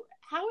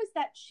 how has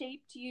that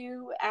shaped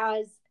you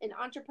as an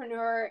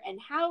entrepreneur, and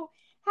how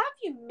have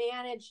you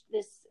managed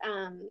this?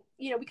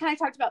 We kind of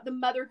talked about the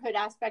motherhood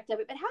aspect of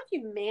it, but how have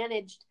you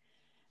managed,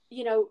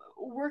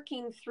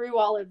 working through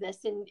all of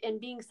this and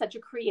being such a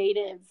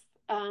creative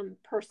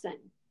person?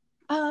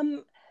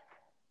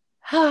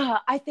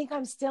 I think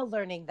I'm still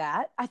learning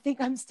that. I think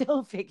I'm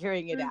still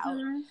figuring it out.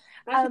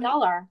 That's what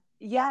y'all are.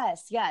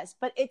 Yes.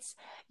 But it's,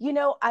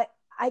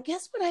 I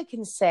guess what I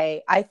can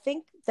say, I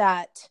think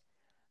that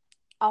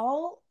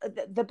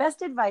the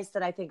best advice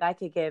that I think I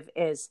could give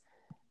is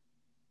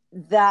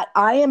that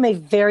I am a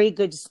very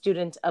good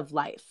student of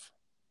life.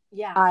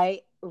 Yeah.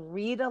 I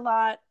read a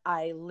lot.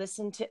 I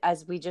listen to,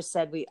 as we just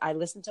said, I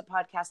listen to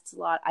podcasts a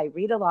lot. I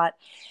read a lot.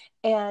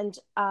 And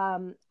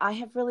I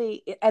have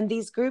really, and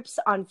these groups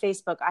on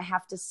Facebook, I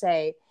have to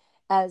say,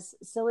 as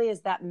silly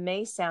as that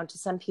may sound to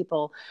some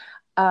people,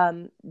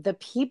 the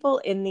people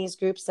in these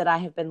groups that I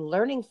have been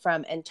learning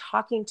from and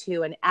talking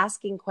to and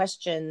asking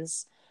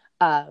questions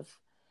of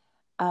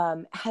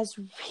has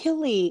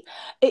really,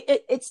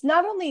 it's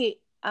not only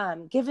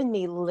given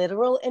me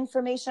literal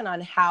information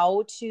on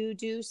how to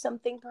do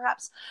something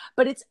perhaps,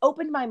 but it's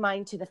opened my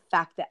mind to the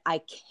fact that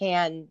I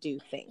can do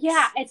things.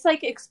 Yeah, it's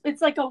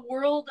like a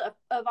world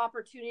of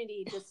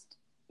opportunity, just,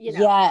 you know,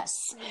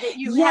 yes, that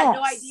you had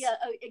no idea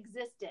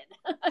existed.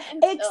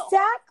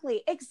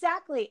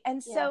 Exactly.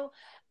 And so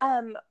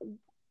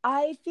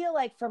I feel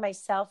like for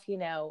myself, you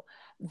know,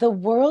 the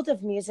world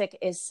of music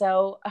is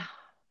so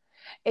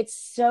it's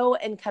so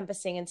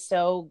encompassing and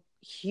so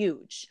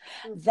huge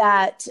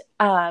that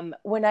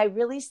when I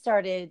really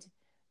started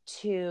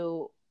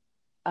to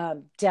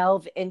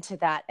delve into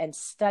that and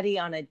study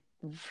on a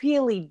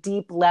really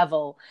deep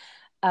level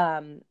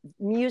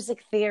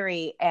music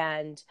theory,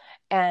 and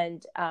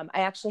I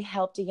actually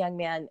helped a young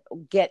man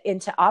get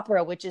into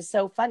opera, which is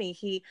so funny.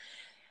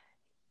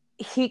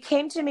 He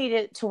came to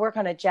me to work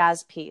on a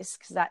jazz piece,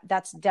 because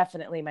that's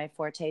definitely my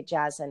forte,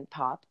 jazz and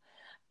pop.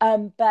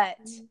 But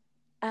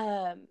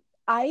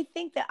I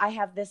think that I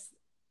have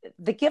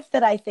the gift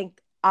that I think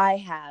I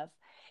have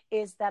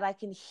is that I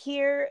can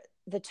hear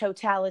the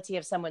totality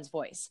of someone's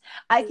voice.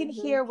 I can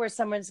hear where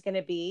someone's going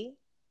to be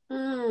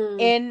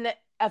in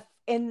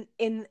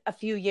a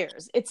few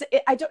years.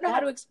 I don't know how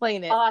to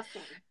explain it.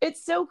 Awesome.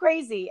 It's so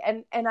crazy.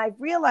 And I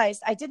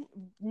realized I didn't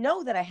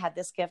know that I had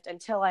this gift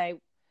until I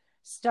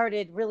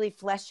started really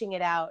fleshing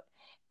it out.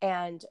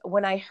 And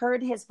when I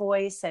heard his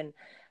voice and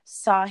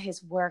saw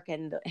his work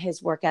and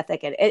his work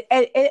ethic, and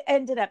it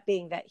ended up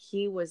being that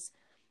he was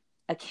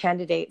a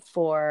candidate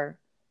for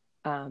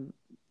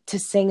to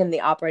sing in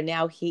the opera.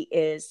 Now he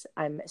is,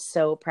 I'm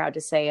so proud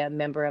to say, a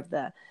member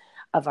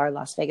of our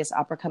Las Vegas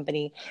Opera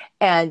Company.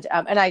 And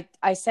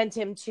I sent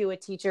him to a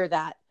teacher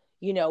that,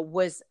 you know,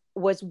 was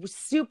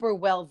super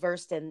well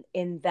versed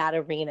in that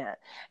arena,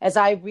 as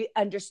I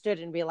understood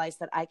and realized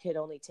that I could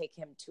only take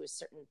him to a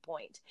certain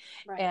point.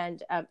 Right.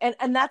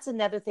 And that's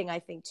another thing I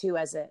think too,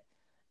 as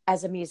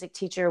a music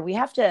teacher, we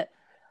have to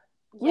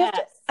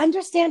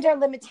understand our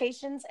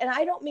limitations. And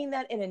I don't mean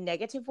that in a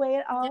negative way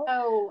at all.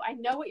 No, I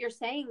know what you're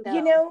saying though.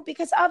 You know,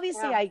 because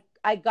obviously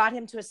I got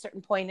him to a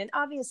certain point, and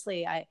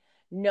obviously I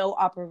know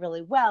opera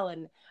really well,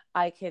 and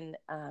I can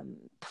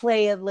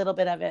play a little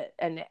bit of it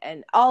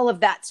and all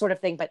of that sort of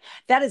thing, but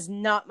that is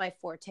not my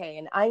forte.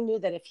 And I knew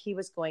that if he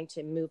was going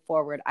to move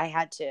forward, I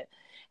had to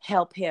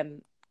help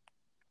him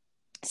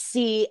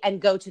see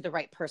and go to the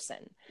right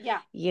person.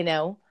 Yeah. You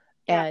know?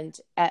 Yeah. And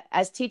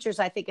as teachers,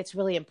 I think it's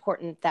really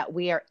important that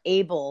we are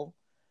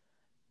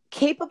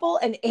capable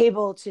and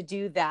able to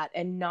do that,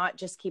 and not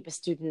just keep a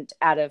student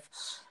out of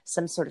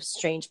some sort of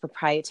strange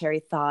proprietary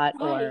thought,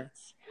 right.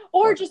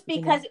 or just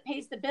because it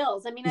pays the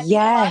bills. I mean, I think a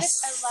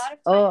lot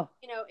of times,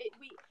 you know,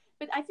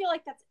 but I feel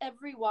like that's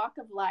every walk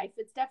of life.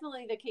 It's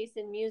definitely the case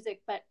in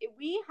music, but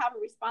we have a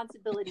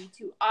responsibility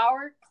to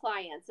our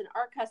clients and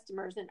our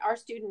customers and our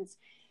students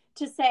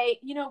to say,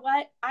 you know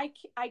what, I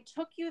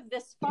took you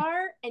this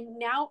far, and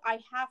now I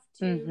have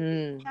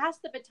to pass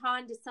the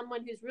baton to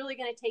someone who's really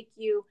going to take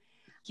you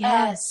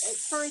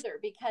further,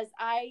 because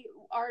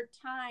our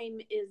time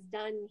is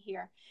done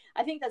here.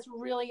 I think that's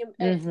really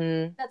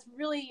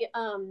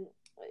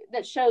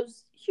that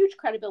shows huge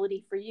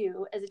credibility for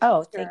you as a teacher.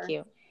 Oh, thank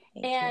you.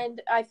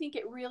 And I think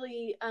it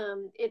really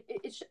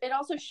it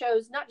also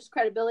shows not just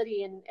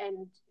credibility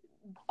and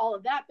all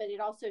of that, but it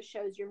also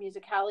shows your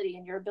musicality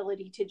and your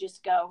ability to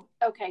just go,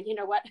 okay, you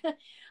know what,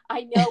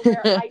 I know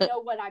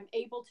what I'm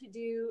able to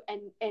do,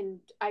 and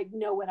I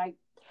know what I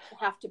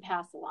have to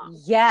pass along.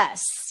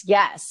 Yes.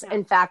 Yeah.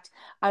 In fact,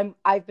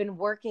 I've been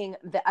working.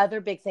 The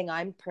other big thing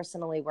I'm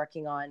personally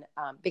working on,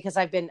 because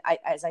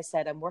as I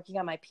said, I'm working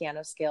on my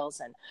piano skills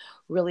and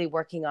really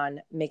working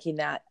on making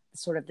that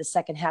sort of the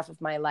second half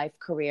of my life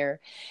career.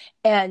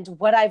 And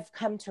what I've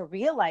come to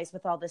realize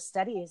with all this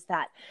study is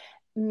that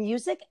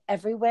music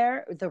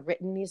everywhere, the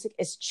written music,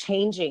 is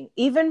changing.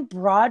 Even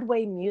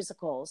Broadway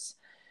musicals,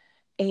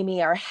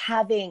 Amy,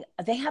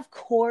 they have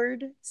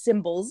chord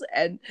symbols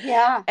and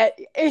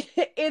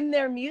in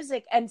their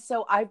music. And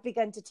so I've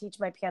begun to teach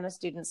my piano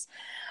students.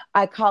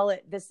 I call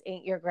it, this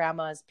ain't your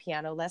grandma's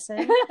piano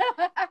lesson.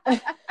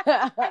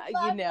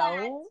 You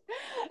know,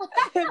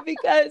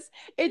 because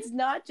it's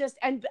not just,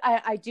 and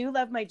I do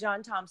love my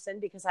John Thompson,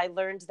 because I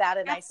learned that,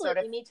 and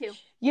absolutely, me too.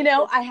 You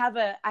know, I have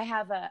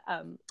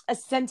a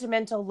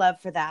sentimental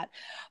love for that,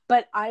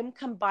 but I'm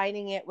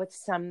combining it with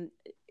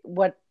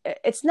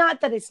it's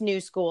not that it's new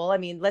school. I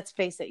mean, let's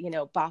face it, you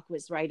know, Bach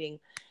was writing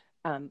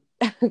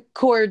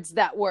chords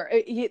that were,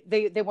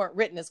 they weren't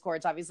written as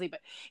chords, obviously,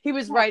 but he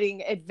was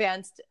writing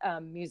advanced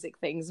music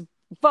things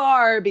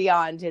far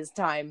beyond his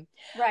time.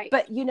 Right.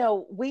 But, you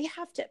know, we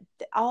have to,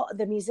 all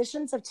the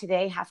musicians of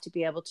today have to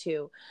be able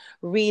to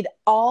read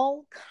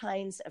all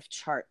kinds of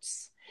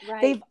charts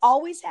Right. They've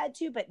always had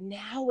to, but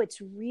now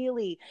it's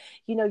really,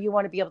 you know, you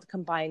want to be able to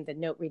combine the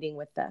note reading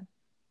with the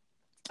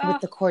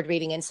chord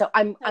reading. And so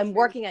I'm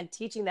working on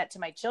teaching that to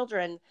my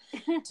children,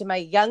 to my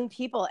young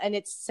people. And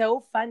it's so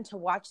fun to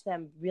watch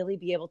them really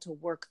be able to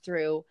work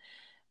through,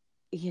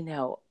 you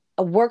know,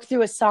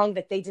 a song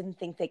that they didn't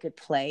think they could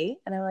play.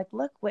 And I'm like,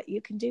 look what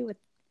you can do with,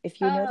 if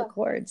you know the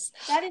chords.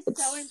 That is so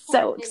important.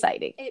 So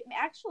exciting. It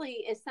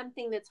actually is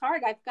something that's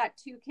hard. I've got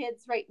 2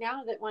 kids right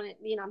now that want to,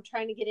 you know, I'm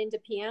trying to get into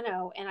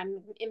piano, and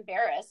I'm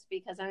embarrassed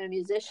because I'm a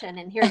musician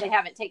and here they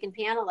haven't taken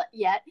piano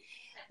yet.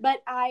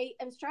 But I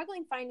am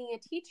struggling finding a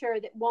teacher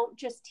that won't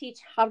just teach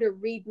how to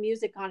read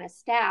music on a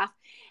staff,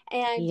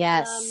 and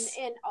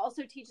and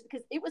also teach,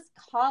 because it was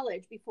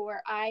college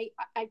before I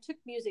took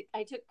music.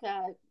 I took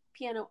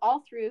piano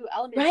all through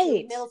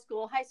elementary, middle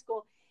school, high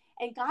school,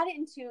 and got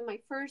into my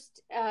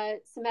first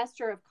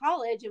semester of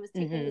college and was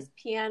taking this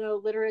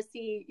piano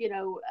literacy, you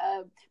know,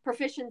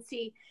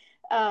 proficiency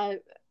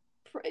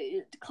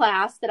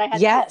class that I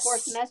had 4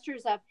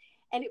 semesters of.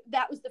 And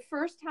that was the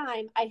first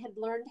time I had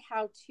learned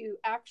how to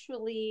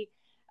actually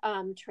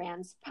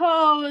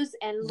transpose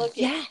and look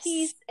at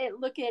keys,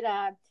 look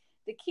at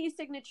the key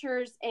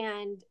signatures,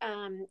 and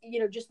you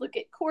know, just look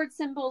at chord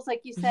symbols,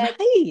 like you said.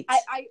 Right.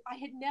 I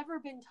had never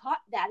been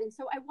taught that, and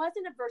so I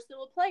wasn't a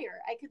versatile player.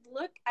 I could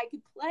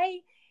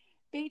play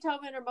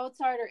Beethoven or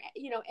Mozart or,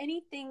 you know,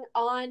 anything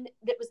on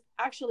that was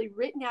actually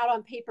written out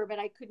on paper, but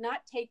I could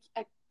not take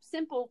a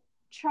simple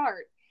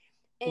chart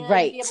and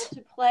be able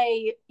to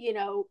play, you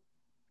know,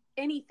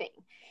 anything.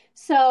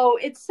 So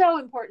it's so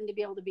important to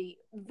be able to be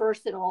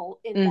versatile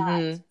in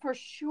that, for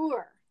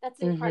sure. That's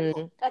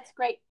incredible. That's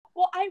great.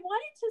 Well, I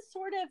wanted to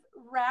sort of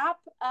wrap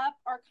up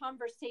our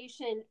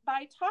conversation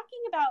by talking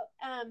about,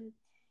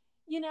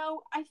 you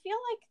know, I feel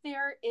like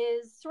there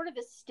is sort of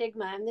a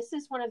stigma, and this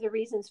is one of the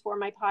reasons for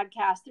my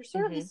podcast. There's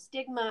sort of a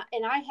stigma,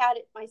 and I had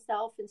it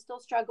myself and still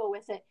struggle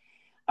with it,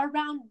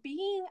 around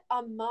being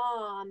a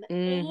mom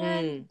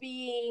and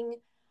being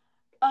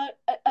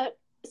a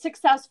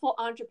successful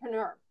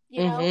entrepreneur,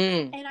 you know?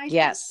 And I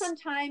think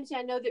sometimes,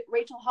 I know that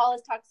Rachel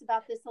Hollis talks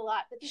about this a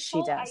lot, but this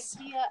whole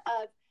idea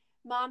of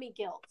mommy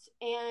guilt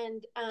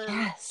and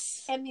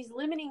these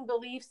limiting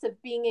beliefs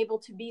of being able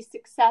to be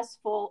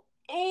successful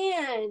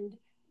and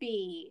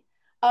be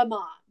a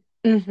mom.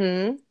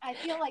 I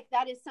feel like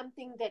that is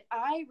something that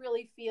I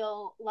really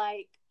feel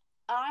like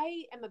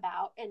I am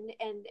about, and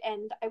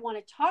I want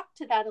to talk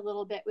to that a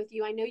little bit with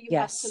you. I know you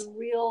have some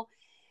real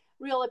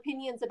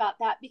opinions about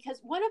that, because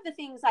one of the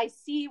things I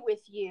see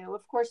with you,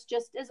 of course,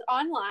 just as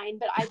online,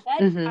 but I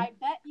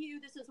bet you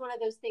this is one of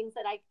those things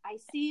that I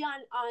see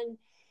on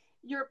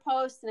your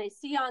posts and I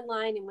see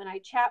online and when I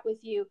chat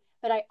with you,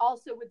 but I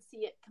also would see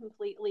it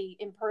completely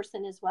in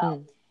person as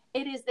well.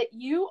 It is that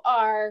you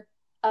are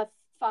a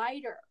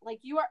fighter. Like,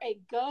 you are a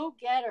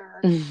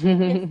go-getter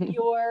with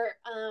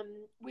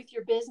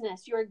your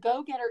business. You're a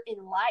go-getter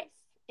in life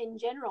in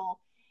general.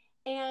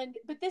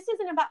 But this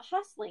isn't about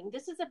hustling.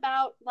 This is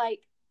about,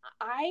 like,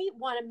 I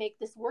want to make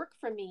this work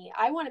for me.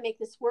 I want to make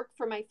this work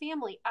for my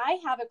family. I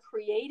have a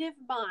creative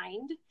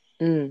mind.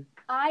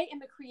 I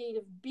am a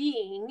creative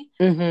being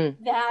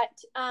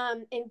that,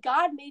 and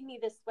God made me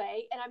this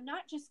way. And I'm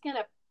not just going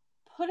to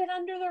put it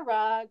under the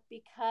rug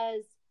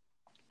because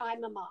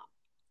I'm a mom.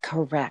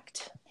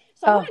 Correct.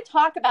 So I want to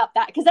talk about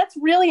that, because that's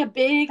really a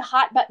big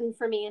hot button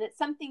for me. And it's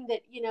something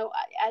that, you know,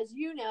 as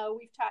you know,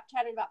 we've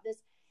chatted about this.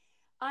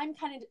 I'm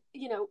kind of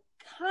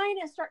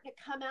starting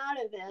to come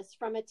out of this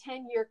from a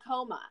 10-year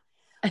coma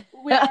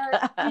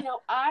where, you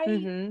know,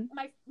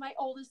 my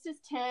oldest is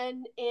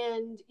 10,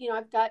 and, you know,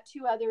 I've got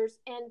 2 others,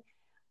 and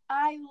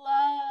I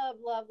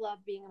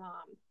love being a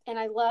mom, and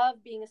I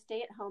love being a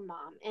stay-at-home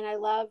mom, and I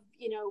love,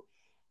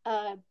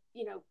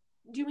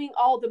 doing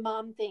all the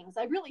mom things.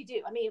 I really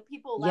do. I mean,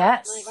 people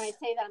laugh when I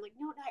say that. I'm like,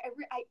 no,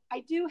 I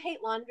do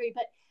hate laundry,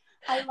 but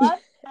I love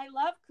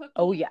cooking.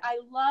 Oh yeah. I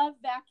love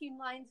vacuum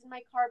lines in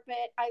my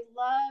carpet. I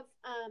love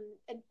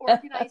an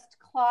organized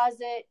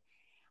closet.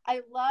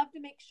 I love to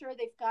make sure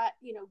they've got,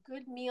 you know,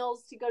 good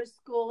meals to go to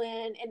school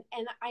in.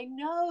 And I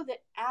know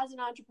that as an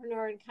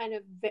entrepreneur and kind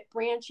of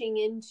branching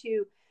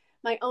into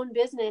my own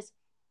business,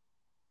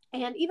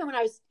 and even when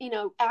I was, you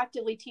know,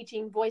 actively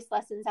teaching voice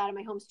lessons out of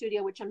my home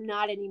studio, which I'm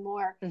not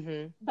anymore,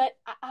 but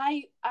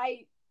I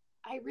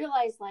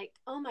realized, like,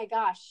 oh my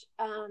gosh,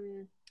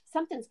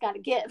 something's got to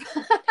give.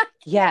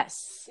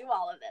 Yes. Do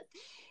all of this.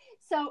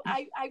 So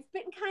I've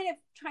been kind of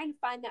trying to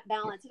find that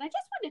balance, and I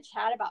just wanted to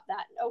chat about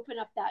that and open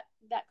up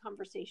that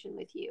conversation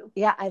with you.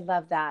 Yeah, I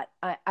love that.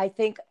 I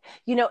think,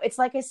 you know, it's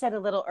like I said a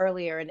little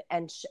earlier,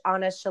 and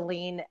on a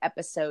Shalene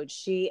episode,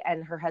 she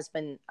and her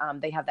husband,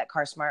 they have that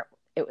Car Smart.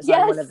 It was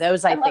on one of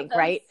those, I think,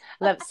 right?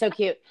 Love, so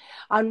cute.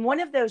 On one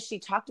of those, she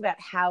talked about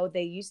how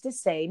they used to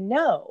say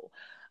no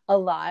a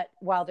lot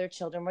while their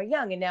children were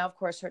young. And now, of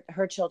course,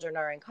 her children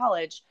are in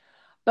college.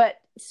 But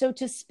so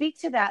to speak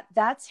to that,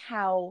 that's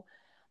how,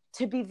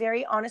 to be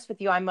very honest with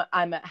you, I'm a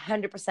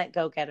 100%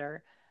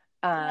 go-getter.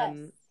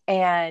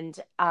 And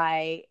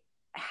I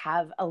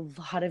have a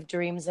lot of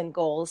dreams and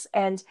goals.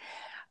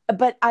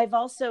 But I've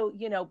also,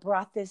 you know,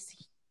 brought this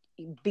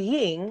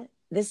being,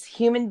 this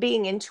human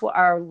being into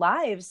our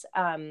lives.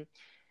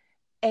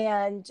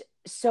 And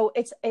so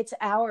it's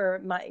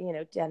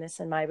Dennis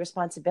and my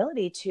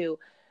responsibility to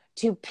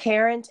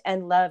parent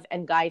and love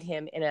and guide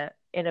him in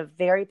a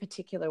very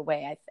particular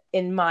way,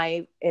 in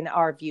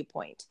our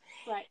viewpoint.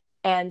 Right.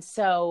 And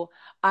so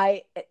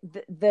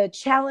the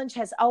challenge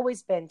has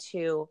always been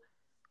to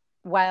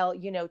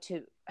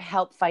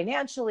help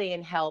financially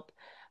and help,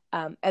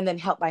 and then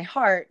help my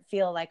heart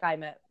feel like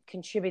I'm a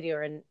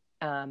contributor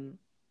and,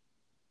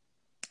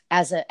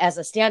 as a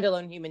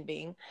standalone human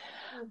being.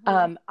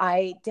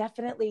 I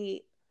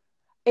definitely,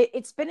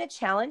 it's been a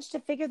challenge to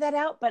figure that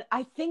out, but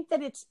I think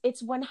that it's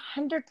 100%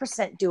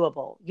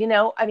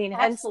 doable. I mean,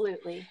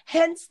 absolutely.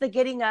 Hence the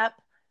getting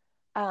up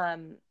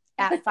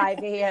at 5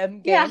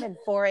 a.m. game and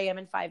 4 a.m.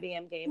 and 5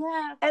 a.m. game.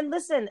 Yeah. And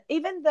listen,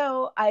 even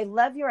though I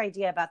love your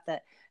idea about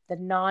the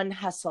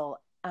non-hustle,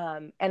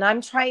 and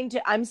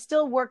I'm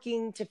still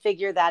working to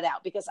figure that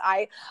out, because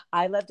I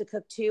love to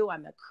cook too.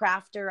 I'm a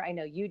crafter. I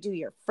know you do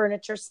your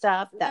furniture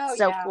stuff.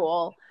 That's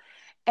cool.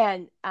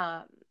 And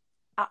I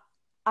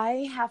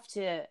have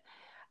to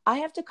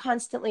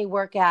constantly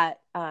work at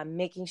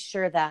making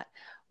sure that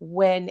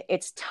when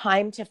it's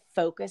time to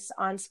focus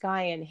on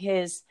Sky and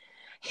his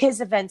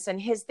events and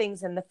his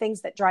things and the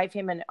things that drive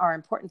him and are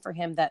important for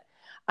him, that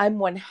I'm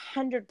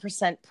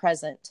 100%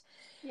 present.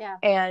 Yeah.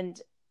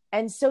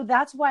 And so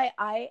that's why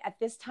at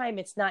this time,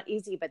 it's not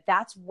easy, but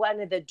that's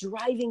one of the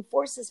driving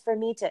forces for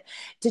me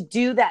to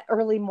do that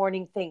early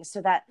morning thing,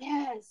 so that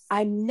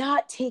I'm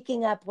not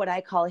taking up what I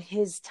call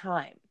his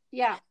time.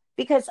 Yeah.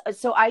 Because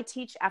so I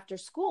teach after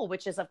school,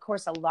 which is of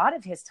course a lot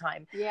of his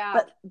time. Yeah.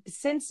 But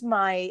since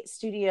my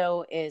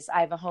studio I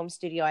have a home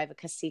studio, I have a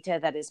casita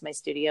that is my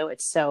studio.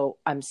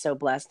 I'm so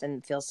blessed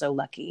and feel so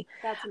lucky.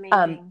 That's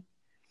amazing.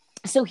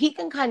 So he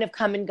can kind of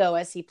come and go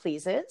as he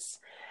pleases.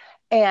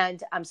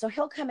 And so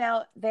he'll come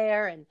out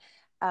there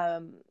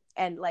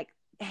and like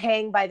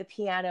hang by the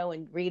piano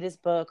and read his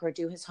book or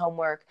do his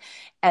homework.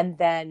 And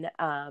then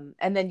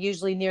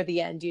usually near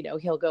the end,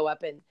 he'll go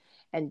up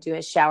and do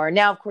his shower.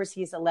 Now, of course,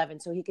 he's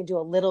 11, so he can do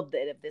a little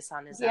bit of this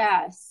on his own.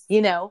 Yes.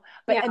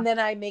 And then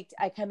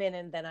I come in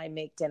and then I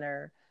make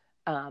dinner.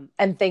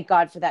 And thank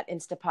God for that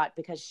Instapot,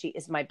 because she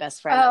is my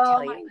best friend. I'll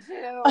tell you. Mine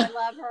too. I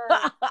love her.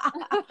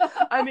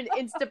 I'm an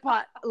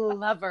Instapot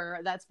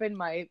lover. That's been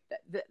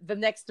the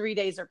next 3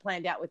 days are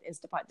planned out with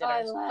Instapot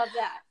dinners. I love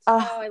that.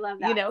 I love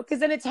that. Because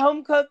then it's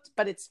home cooked,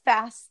 but it's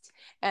fast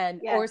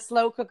or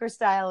slow cooker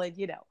style, and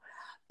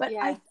But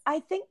I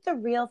think the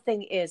real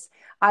thing is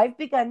I've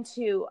begun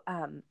to,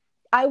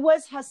 I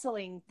was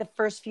hustling the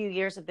first few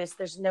years of this.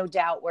 There's no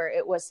doubt, where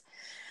it was,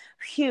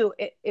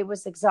 it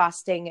was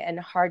exhausting and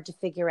hard to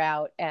figure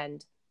out.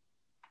 And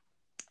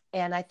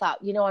I thought,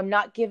 I'm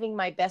not giving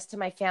my best to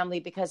my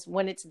family, because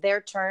when it's their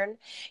turn,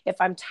 if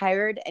I'm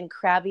tired and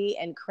crabby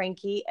and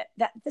cranky,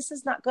 this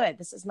is not good.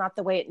 This is not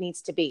the way it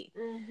needs to be.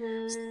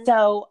 Mm-hmm.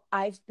 So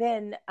I've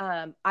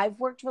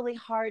worked really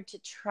hard to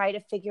try to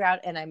figure out,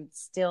 and I'm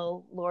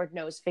still, Lord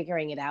knows,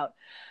 figuring it out,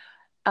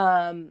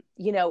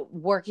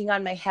 working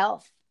on my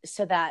health,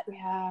 so that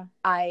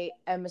I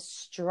am a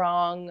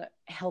strong,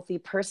 healthy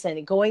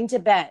person. Going to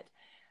bed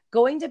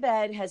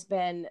has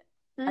been,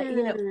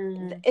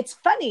 it's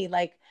funny,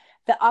 like,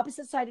 the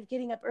opposite side of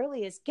getting up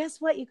early is,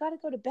 guess what? You got to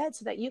go to bed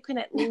so that you can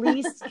at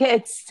least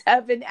get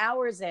 7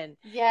 hours in.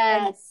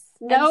 Yes.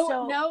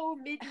 No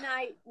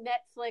midnight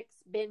Netflix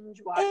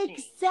binge watching.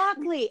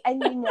 Exactly.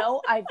 And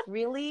I've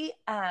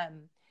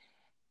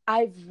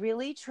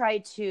really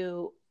tried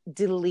to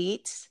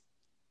delete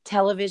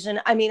television.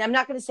 I mean, I'm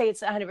not going to say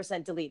it's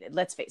 100% deleted.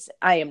 Let's face it.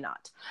 I am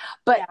not.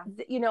 But,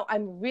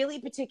 I'm really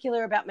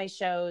particular about my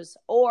shows,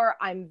 or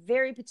I'm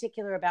very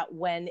particular about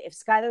if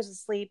Skylar's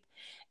asleep,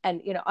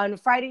 and, on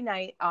Friday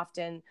night,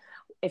 often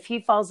if he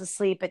falls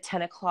asleep at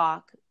 10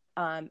 o'clock,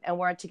 and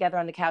we're together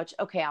on the couch,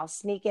 okay, I'll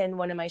sneak in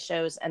one of my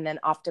shows and then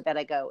off to bed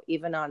I go,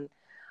 even on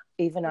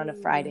a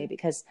Friday,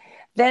 because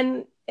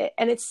then,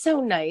 and it's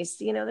so nice,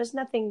 there's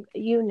nothing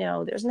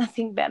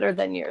better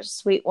than your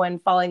sweet one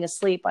falling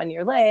asleep on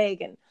your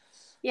leg and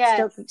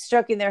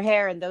stroking their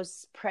hair, and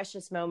those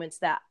precious moments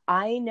that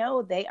I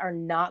know they are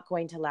not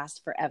going to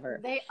last forever.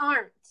 They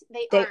aren't.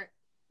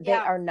 They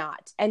are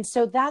not. And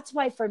so that's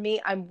why, for me,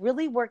 I'm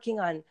really working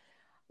on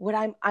what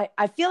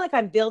I feel like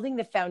I'm building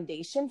the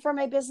foundation for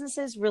my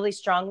businesses really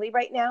strongly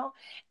right now.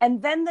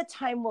 And then the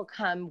time will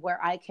come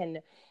where I can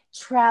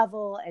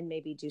travel and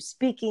maybe do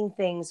speaking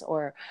things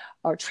or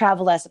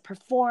travel as a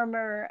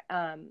performer.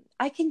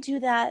 I can do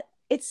that.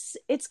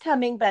 It's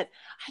coming, but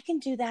I can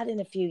do that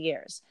in a few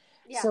years.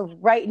 Yeah. So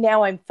right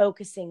now I'm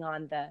focusing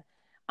on the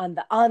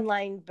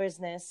online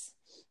business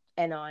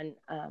and on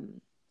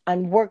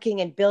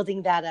working and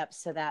building that up,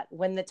 so that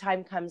when the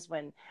time comes,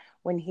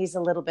 when he's a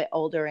little bit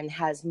older and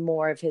has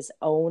more of his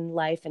own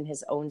life and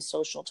his own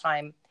social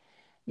time,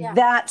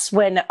 that's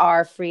when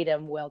our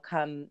freedom will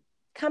come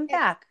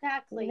back.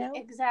 Exactly.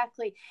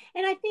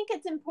 And I think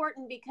it's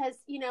important because,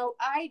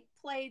 I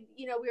played,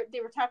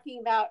 they were talking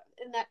about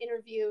in that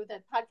interview,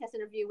 the podcast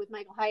interview with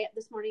Michael Hyatt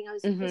this morning, I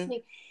was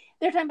listening,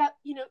 they're talking about,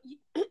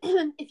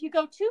 if you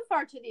go too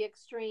far to the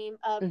extreme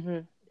of,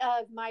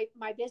 of my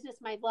business,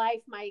 my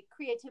life, my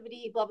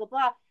creativity, blah, blah,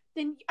 blah,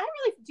 then I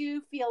really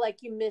do feel like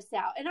you miss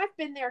out. And I've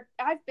been there,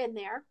 as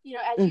you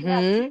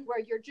have to, where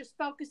you're just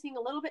focusing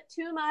a little bit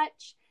too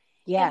much.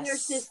 Yes. And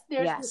there's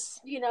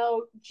this,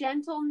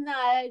 gentle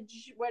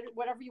nudge,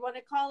 whatever you want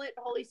to call it,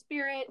 Holy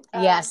Spirit.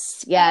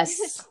 Yes.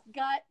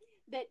 Gut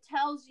that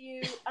tells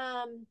you,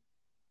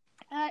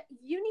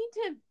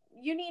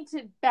 you need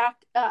to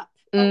back up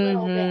a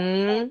little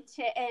bit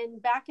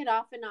and back it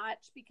off a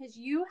notch, because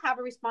you have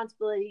a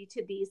responsibility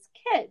to these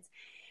kids.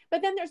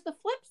 But then there's the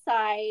flip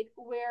side,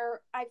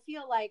 where I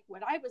feel like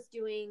what I was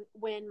doing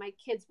when my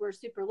kids were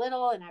super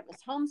little and I was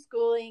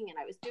homeschooling and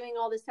I was doing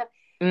all this stuff,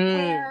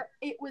 where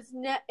it was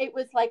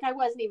like I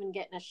wasn't even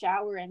getting a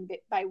shower in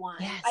by one.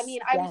 Yes, I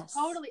mean, I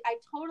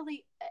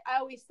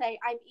always say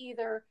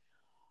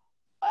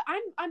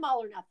I'm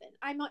all or nothing.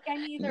 I'm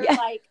either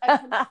like a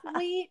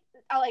complete,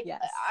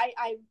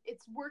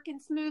 it's working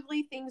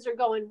smoothly, things are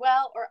going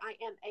well, or I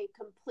am a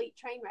complete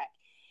train wreck.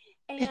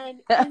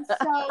 And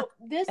so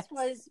this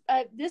was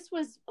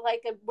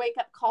like a wake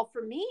up call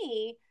for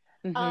me,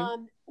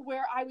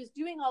 where I was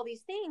doing all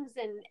these things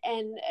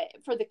and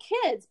for the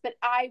kids, but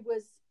I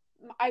was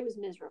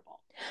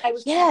miserable. I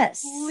was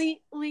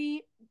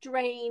completely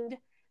drained,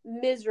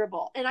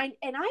 miserable. And I'm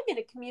in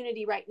a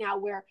community right now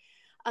where,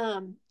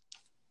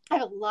 I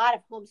have a lot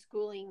of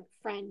homeschooling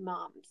friend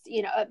moms,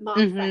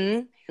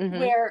 friends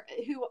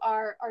who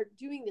are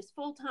doing this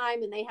full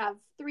time, and they have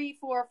 3,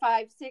 4,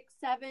 5, 6,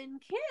 7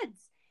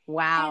 kids.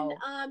 Wow.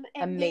 And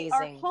amazing. They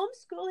are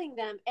homeschooling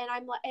them. And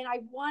I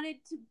wanted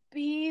to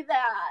be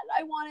that.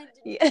 I wanted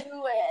to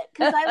do it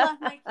because I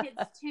love my kids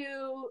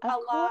too a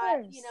lot,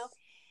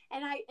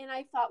 and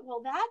I thought,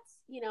 well, that's,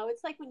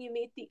 it's like when you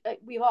meet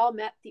we've all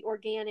met the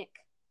organic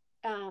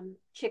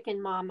chicken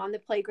mom on the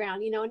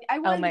playground, and I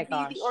wanted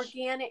to be the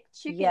organic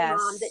chicken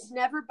mom that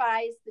never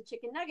buys the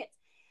chicken nuggets.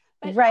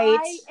 But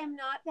I am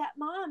not that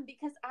mom,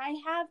 because I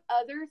have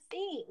other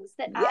things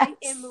that I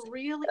am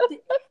really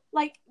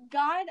like.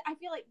 God, I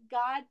feel like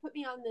God put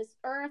me on this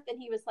earth, and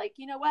he was like,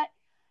 you know what?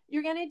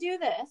 You're going to do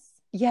this.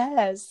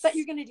 Yes. But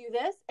you're going to do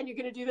this, and you're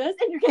going to do this,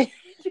 and you're going to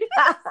do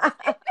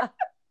this.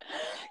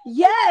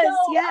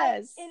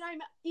 Yes. And I'm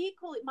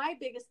equally, my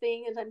biggest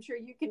thing is, I'm sure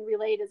you can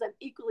relate, is I'm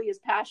equally as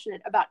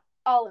passionate about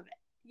all of it.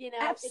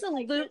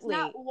 Absolutely. It's like, there's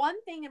not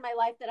one thing in my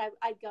life that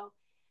I'd go,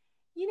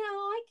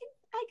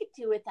 I could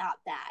do without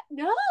that.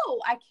 No,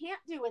 I can't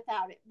do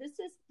without it. This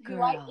is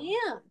who I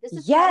am. This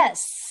is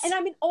and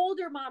I'm an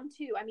older mom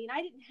too. I mean,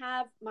 I didn't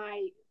have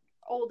my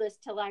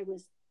oldest till I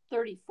was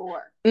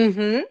 34.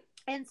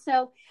 And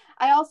so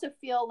I also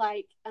feel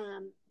like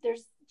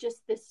there's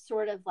just this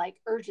sort of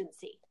like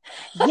urgency.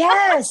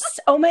 Yes.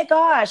 Oh my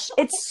gosh.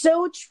 It's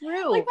so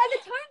true. Like, by the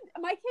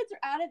time my kids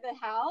are out of the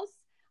house,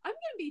 I'm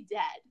going to be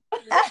dead.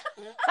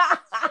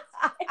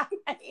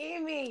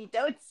 Amy,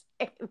 don't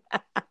say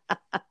that.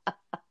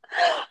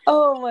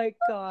 Oh my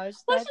gosh.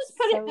 Let's just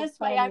put it this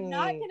way. I'm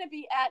not going to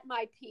be at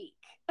my peak.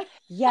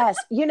 Yes.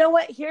 You know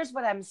what? Here's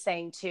what I'm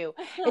saying too.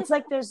 It's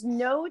like there's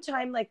no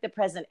time like the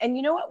present. And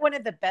you know what? One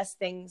of the best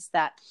things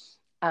that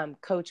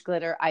Coach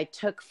Glitter, I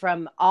took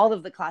from all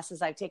of the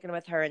classes I've taken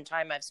with her and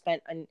time I've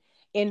spent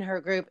in her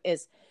group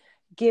is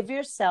give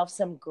yourself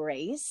some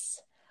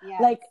grace. Yes.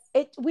 Like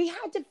we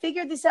had to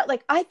figure this out.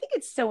 Like, I think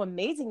it's so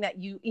amazing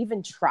that you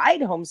even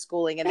tried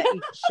homeschooling and that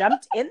you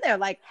jumped in there.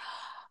 Like,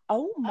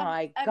 oh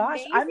my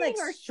gosh, I'm like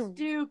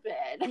stupid.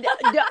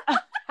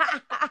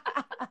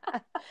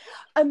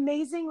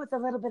 Amazing with a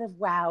little bit of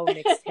wow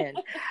mixed in.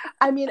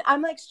 I mean,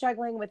 I'm like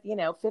struggling with,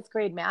 5th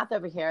grade math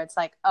over here. It's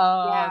like,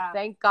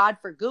 thank God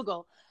for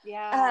Google.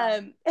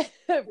 Yeah. Right.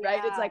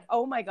 Yeah. It's like,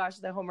 oh my gosh,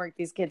 the homework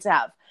these kids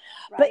have.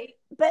 Right.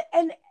 But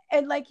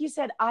and like you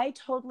said,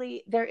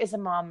 there is a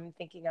mom I'm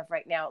thinking of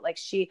right now. Like,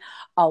 she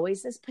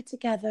always is put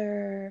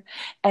together.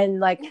 And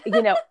like,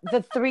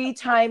 the 3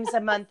 times a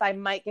month I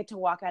might get to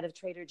walk out of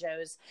Trader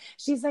Joe's.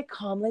 She's like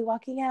calmly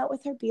walking out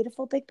with her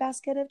beautiful big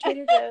basket of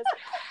Trader Joe's.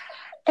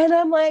 And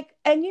I'm like,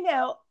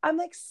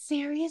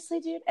 seriously,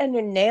 dude? And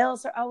her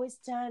nails are always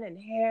done and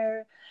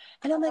hair.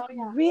 And I'm like,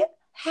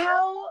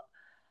 how?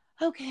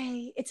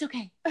 Okay, it's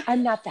okay.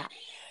 I'm not that.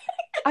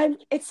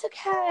 It's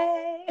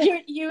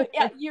okay. You're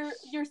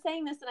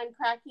saying this and I'm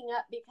cracking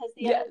up because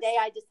the other day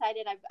I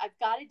decided I've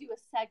got to do a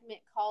segment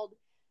called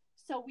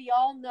 "So We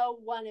All Know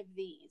One of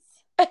These."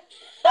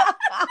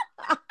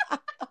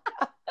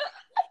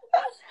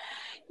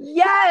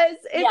 Yes,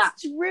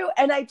 it's true.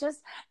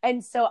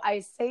 And so I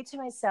say to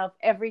myself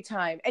every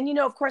time, and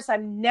of course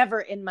I'm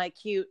never in my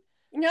cute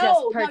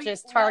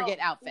Target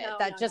outfit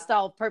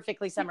all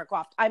perfectly summer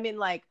coiffed. I'm in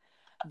like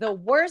the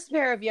worst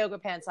pair of yoga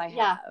pants I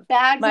have.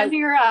 Bags under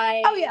your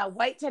eyes. Oh yeah,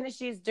 white tennis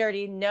shoes,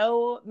 dirty,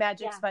 no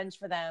magic sponge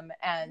for them,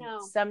 and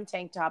some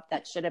tank top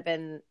that should have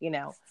been,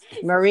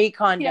 Marie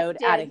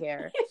Kondo'd out of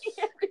here.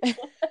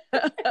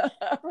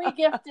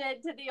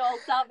 Regifted to the old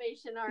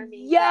Salvation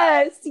Army.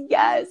 Yes.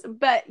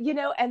 But,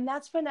 and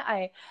that's when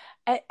and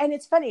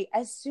it's funny,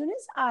 as soon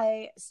as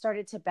I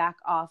started to back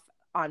off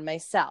on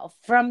myself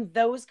from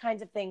those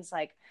kinds of things.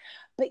 Like,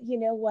 but you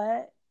know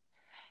what?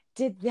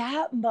 Did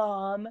that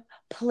mom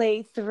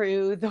play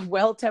through the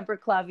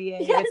Well-Tempered Clavier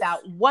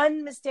without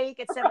one mistake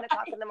at 7:00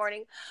 in the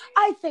morning?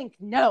 I think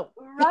no.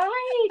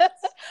 Right.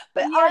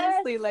 But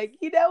honestly, like,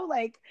 you know,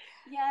 like,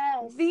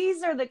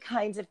 these are the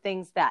kinds of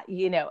things that,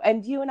 you know,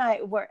 and you and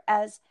I were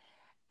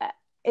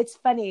it's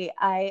funny.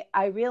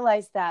 I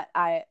realized that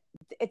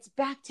it's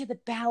back to the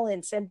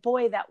balance, and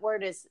boy, that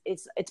word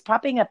it's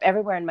popping up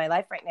everywhere in my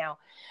life right now.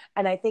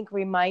 And I think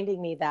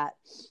reminding me that,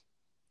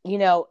 you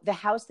know, the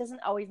house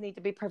doesn't always need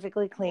to be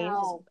perfectly clean,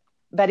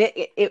 but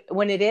it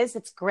when it is,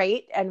 it's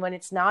great. And when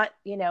it's not,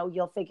 you know,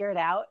 you'll figure it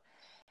out.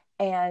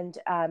 And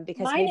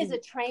because mine is a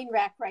train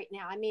wreck right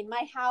now. I mean,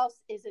 my house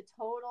is a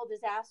total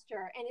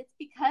disaster, and it's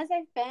because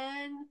I've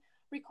been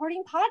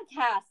recording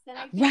podcasts and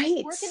I've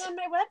been working on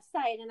my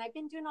website and I've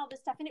been doing all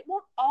this stuff, and it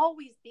won't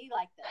always be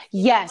like this.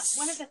 Yes.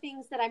 One of the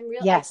things that I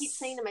keep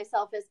saying to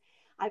myself is,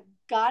 I've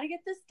got to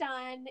get this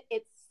done.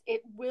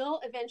 It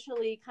will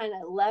eventually kind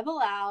of level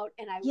out,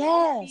 and I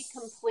won't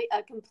be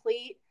a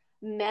complete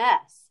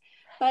mess.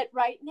 But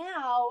right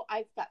now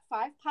I've got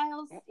 5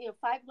 piles,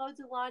 5 loads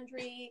of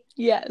laundry.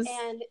 Yes.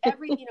 And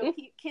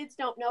kids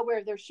don't know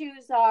where their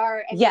shoes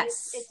are. And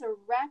it's a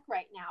wreck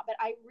right now, but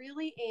I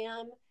really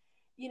am,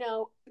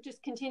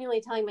 just continually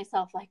telling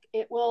myself, like,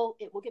 it will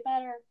get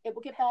better. It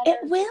will get better. It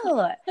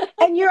will.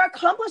 And you're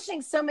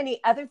accomplishing so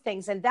many other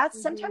things. And that's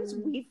sometimes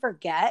we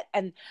forget.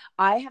 And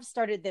I have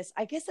started this,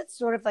 I guess it's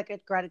sort of like a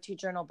gratitude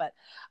journal, but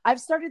I've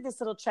started this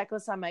little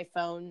checklist on my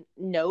phone,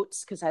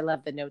 Notes, because I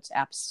love the Notes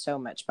app so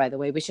much, by the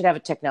way. We should have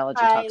a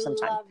technology talk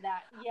sometime. I love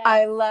that. Yes.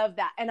 I love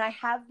that. And I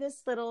have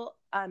this little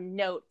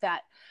note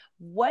that,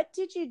 what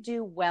did you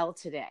do well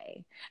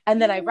today?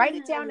 And then I write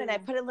it down and I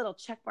put a little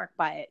check mark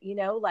by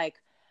it, like,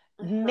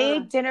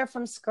 made dinner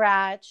from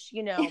scratch.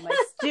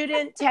 My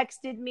student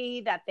texted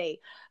me that they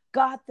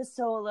got the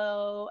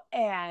solo,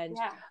 and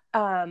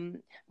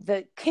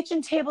the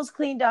kitchen table's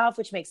cleaned off,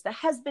 which makes the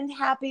husband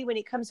happy when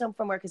he comes home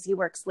from work, because he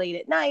works late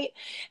at night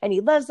and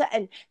he loves that.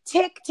 And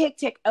tick, tick,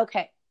 tick.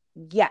 Okay.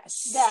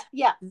 Yes.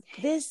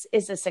 This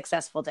is a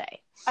successful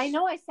day. I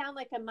know I sound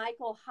like a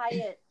Michael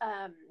Hyatt,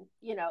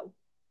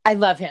 I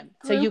love him.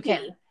 Groupie. So you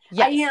can.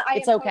 Yes, I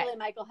it's am okay. Totally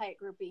Michael Hyatt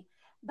groupie.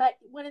 But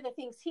one of the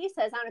things he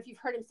says, I don't know if you've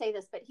heard him say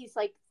this, but he's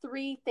like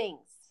 3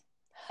 things.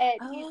 And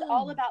he's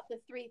all about the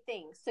 3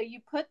 things. So you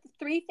put the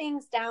 3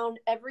 things down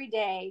every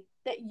day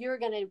that you're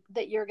gonna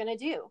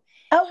do.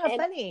 Oh, how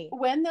funny!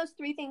 When those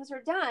 3 things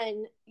are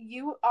done,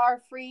 you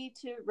are free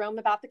to roam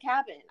about the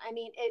cabin. I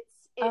mean,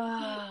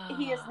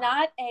 he is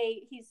not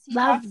he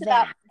talks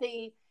about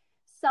the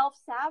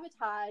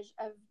self-sabotage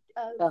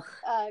of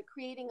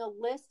creating a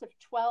list of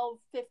 12,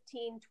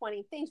 15,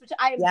 20 things, which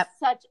I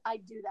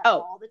do that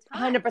all the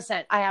time.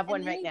 100%. I have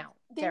one right now.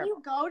 Then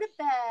you go to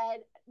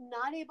bed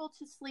not able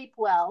to sleep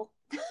well.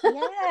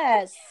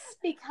 Yes.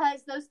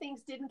 Because those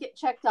things didn't get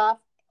checked off,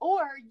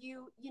 or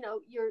you're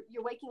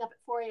waking up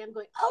at 4 a.m.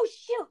 going, oh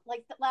shoot,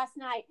 like last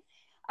night.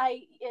 And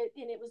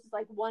it was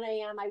like 1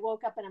 a.m. I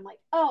woke up and I'm like,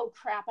 oh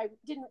crap, I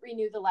didn't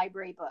renew the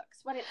library books.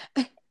 What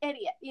an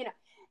idiot,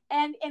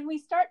 And we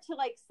start to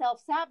like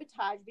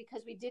self-sabotage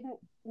because we didn't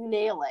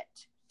nail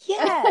it.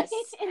 Yes,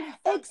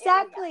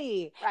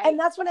 exactly. Right? And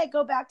that's when I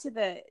go back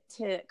to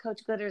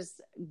Coach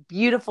Glitter's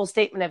beautiful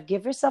statement of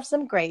give yourself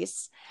some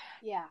grace.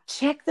 Yeah.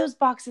 Check those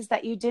boxes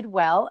that you did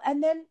well.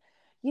 And then,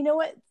 you know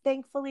what?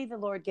 Thankfully, the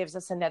Lord gives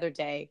us another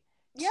day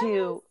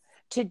to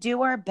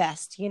do our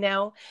best,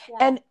 Yeah.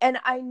 And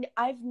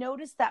I've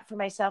noticed that for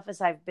myself as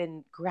I've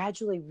been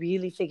gradually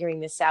really figuring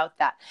this out,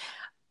 that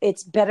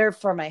it's better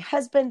for my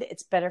husband.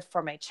 It's better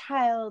for my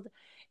child.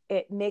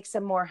 It makes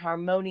a more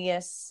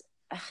harmonious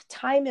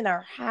time in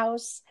our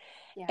house.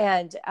 Yeah.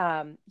 And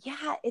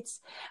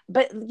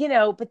but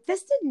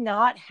this did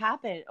not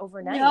happen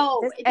overnight.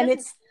 No,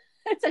 it's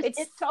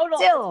total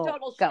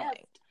going.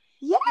 Shift.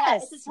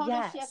 Yes. It's a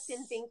total shift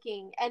in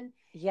thinking. And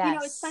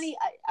it's funny.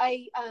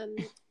 I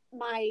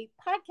my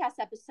podcast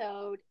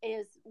episode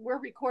we're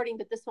recording,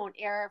 but this won't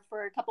air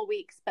for a couple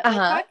weeks. But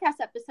my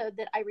podcast episode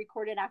that I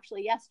recorded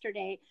actually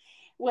yesterday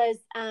was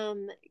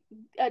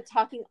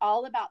talking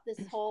all about this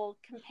whole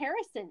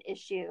comparison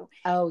issue.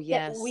 Oh,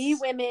 yes. That we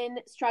women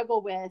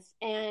struggle with.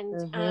 And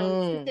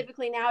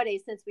specifically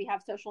nowadays, since we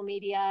have social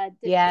media,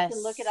 we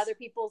can look at other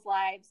people's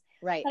lives.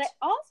 Right. But I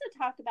also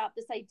talk about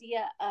this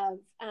idea of,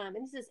 and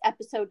this is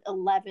episode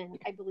 11,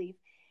 I believe,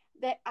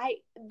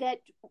 that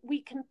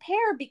we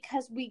compare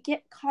because we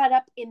get caught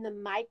up in the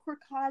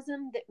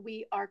microcosm that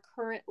we are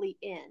currently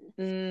in.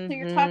 Mm-hmm. So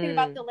you're talking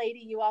about the lady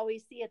you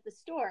always see at the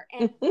store,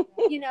 and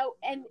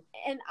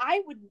and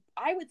I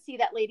would see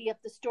that lady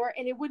at the store,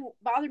 and it wouldn't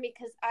bother me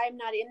because I'm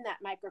not in that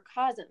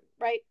microcosm,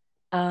 right?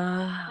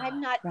 I'm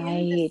not in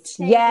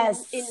the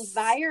same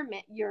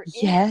environment you're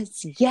in.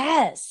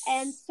 Yes.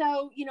 And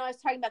so, I was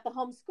talking about the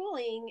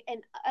homeschooling,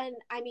 and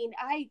I mean,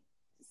 I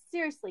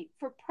seriously,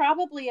 for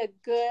probably a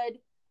good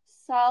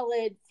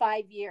solid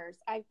 5 years,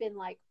 I've been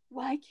like,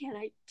 why can't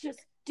I just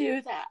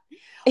do that?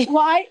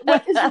 What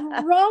is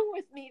wrong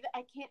with me that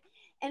I can't?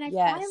 And I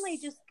finally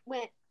just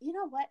went, you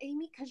know what,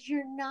 Amy, because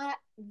you're not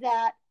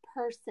that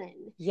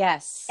person.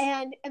 Yes.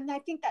 And I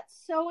think that's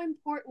so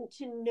important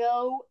to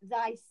know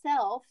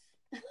thyself,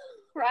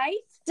 right?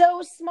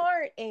 So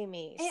smart,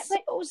 Amy.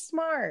 So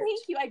smart.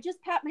 Thank you. I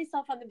just pat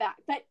myself on the back,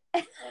 but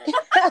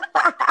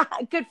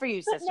good for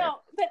you, sister. No,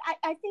 but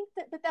I think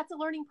that that's a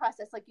learning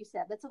process, like you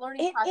said. That's a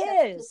learning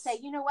process to say,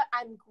 you know what,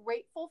 I'm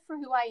grateful for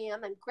who I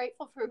am. I'm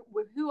grateful for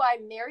who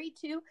I'm married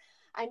to.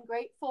 I'm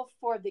grateful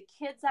for the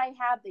kids I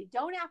have. They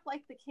don't act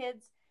like the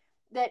kids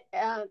that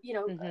of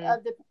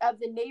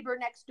the neighbor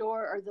next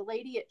door or the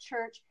lady at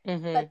church,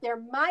 but they're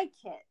my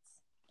kids.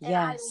 And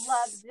I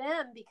love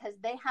them because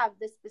they have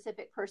this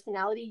specific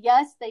personality.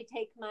 Yes, they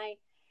take my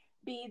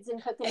beads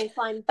and put them in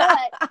slime,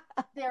 but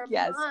they're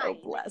mine.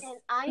 And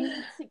I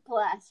need to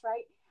bless,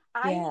 right?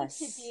 I need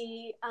to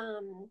be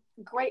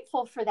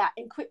grateful for that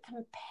and quit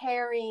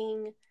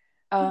comparing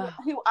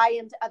who I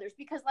am to others.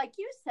 Because like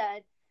you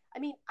said, I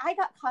mean, I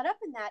got caught up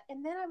in that.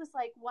 And then I was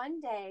like, one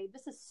day,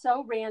 this is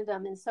so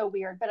random and so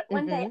weird, but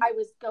one day I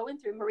was going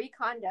through Marie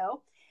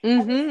Kondo.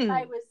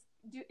 I was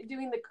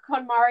doing the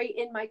KonMari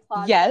in my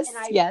closet. And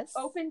I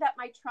opened up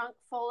my trunk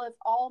full of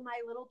all my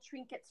little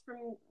trinkets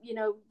from,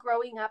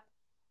 growing up,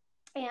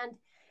 and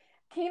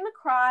came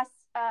across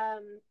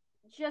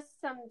just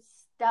some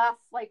stuff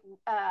like,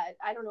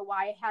 I don't know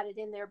why I had it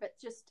in there, but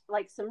just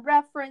like some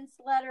reference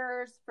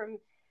letters from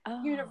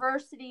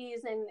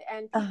universities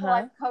and people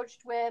I've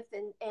coached with,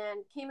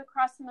 and came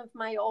across some of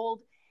my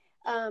old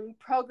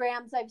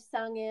programs I've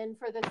sung in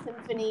for the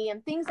symphony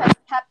and things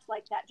I've kept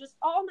like that. Just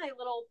all my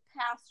little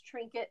past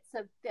trinkets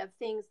of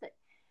things that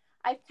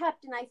I've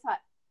kept. And I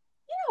thought,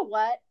 you know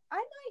what? I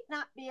might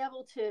not be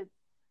able to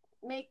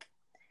make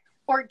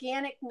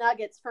organic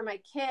nuggets for my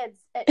kids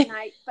at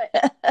night, but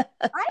I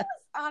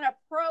was on a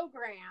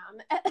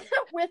program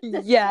with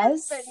the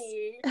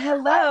symphony.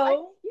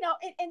 Hello.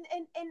 And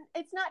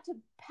it's not to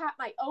pat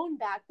my own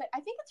back, but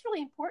I think it's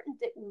really important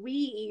that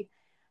we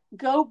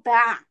go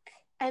back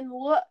and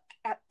look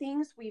at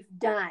things we've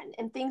done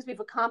and things we've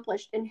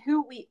accomplished and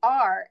who we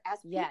are as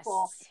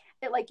people.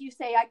 Like you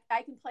say,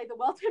 I can play the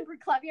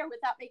well-tempered clavier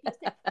without making a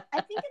mistake.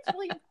 I think it's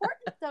really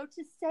important, though,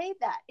 to say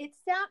that.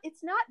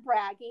 It's not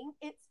bragging.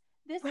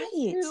 This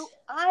is who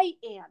I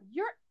am.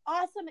 You're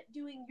awesome at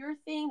doing your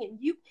thing, and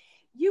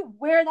you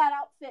wear that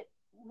outfit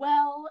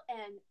well,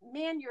 and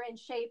man, you're in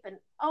shape, and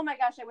oh my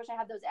gosh, I wish I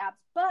had those abs.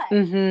 But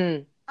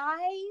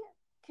I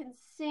can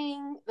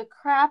sing the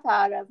crap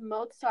out of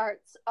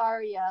Mozart's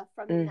aria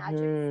from the Magic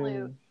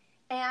Flute.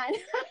 And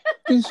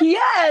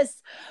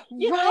yes,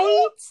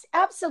 right.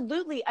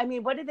 Absolutely. I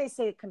mean, what did they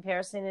say?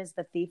 Comparison is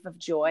the thief of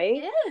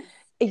joy.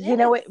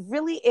 It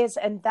really is.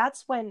 And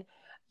that's when,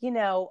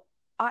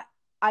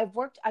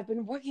 I've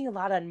been working a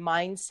lot on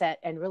mindset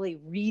and really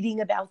reading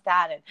about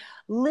that and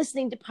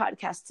listening to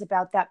podcasts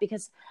about that,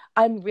 because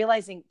I'm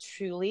realizing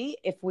truly,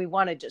 if we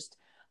want to just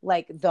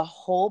like the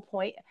whole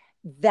point,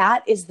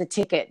 that is the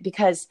ticket.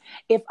 Because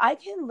if I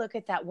can look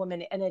at that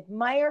woman and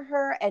admire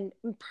her and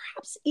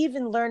perhaps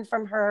even learn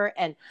from her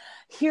and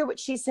hear what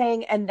she's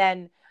saying, and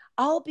then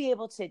I'll be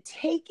able to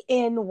take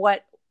in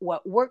what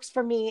works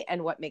for me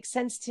and what makes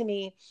sense to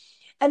me.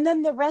 And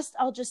then the rest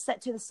I'll just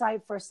set to the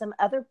side for some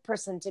other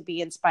person to be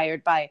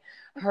inspired by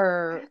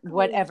her,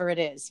 whatever it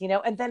is,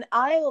 and then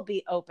I'll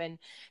be open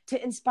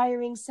to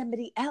inspiring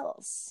somebody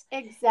else.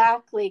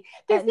 Exactly.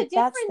 There's the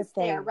difference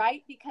there,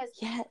 right? Because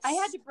I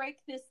had to break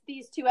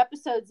these two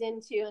episodes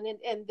into,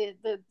 and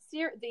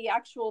the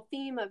actual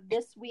theme of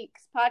this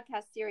week's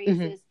podcast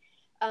series is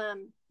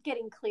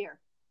getting clear.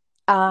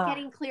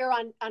 Getting clear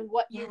on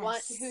what you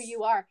want, who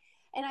you are.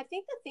 And I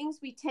think the things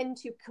we tend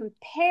to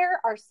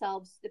compare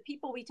ourselves, the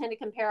people we tend to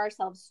compare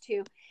ourselves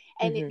to,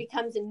 and it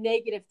becomes a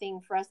negative thing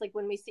for us. Like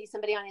when we see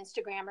somebody on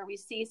Instagram or we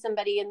see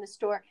somebody in the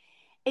store,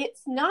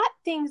 it's not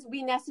things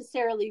we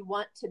necessarily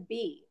want to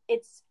be.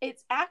 It's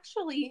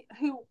actually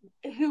who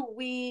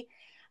we,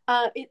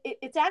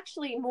 it's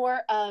actually more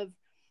of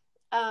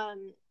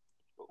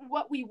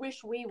what we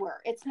wish we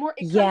were. It's more,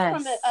 it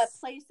comes from a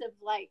place of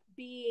like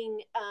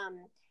being,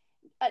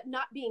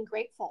 not being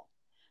grateful.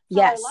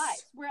 Our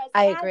lives. Whereas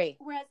I agree.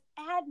 Whereas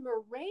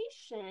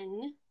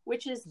admiration,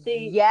 which is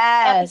the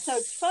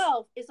episode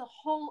 12, is a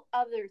whole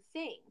other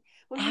thing.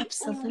 When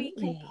we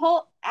can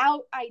pull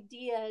out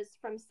ideas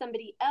from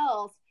somebody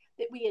else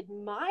that we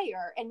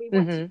admire and we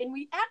want to, and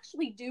we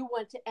actually do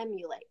want to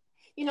emulate.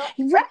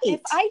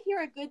 If I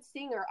hear a good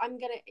singer, I'm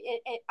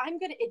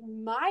gonna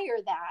admire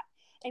that.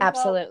 And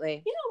absolutely.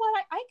 Go, you know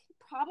what? I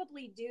could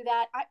probably do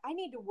that. I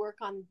need to work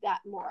on that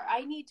more.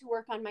 I need to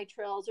work on my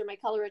trills or my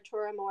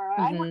coloratura more.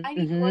 I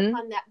need to work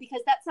on that,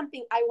 because that's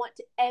something I want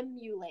to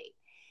emulate.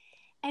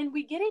 And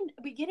we get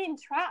in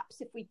traps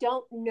if we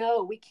don't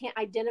know, we can't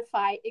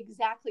identify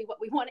exactly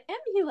what we want to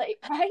emulate,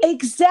 right?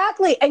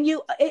 Exactly. And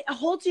it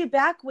holds you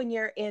back when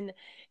you're in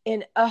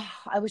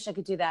I wish I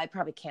could do that. I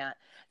probably can't.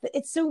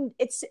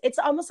 It's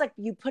almost like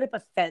you put up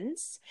a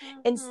fence.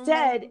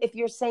 Instead, if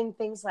you're saying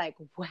things like,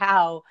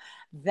 wow,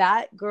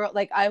 that girl,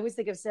 like I always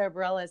think of Sarah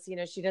Bareilles,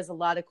 she does a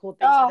lot of cool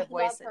things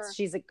with her voice.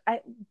 She's a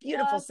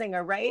beautiful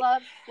singer, right?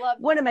 Love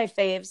one of my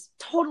faves,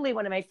 totally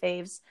one of my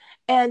faves.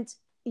 And,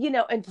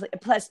 and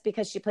plus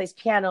because she plays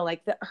piano,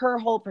 like her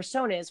whole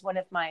persona is one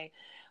of my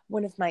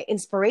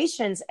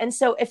inspirations. And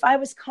so if I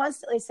was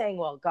constantly saying,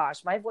 well,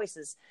 gosh, my voice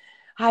is,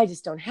 I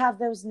just don't have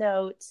those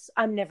notes,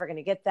 I'm never going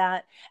to get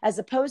that, as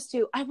opposed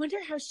to, I wonder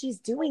how she's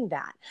doing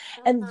that.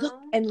 And look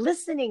and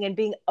listening and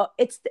being,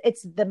 it's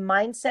the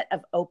mindset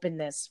of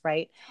openness,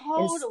 right?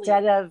 Totally.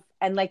 Instead of,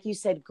 and like you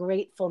said,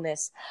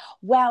 gratefulness.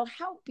 Wow,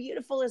 how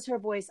beautiful is her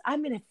voice?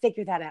 I'm going to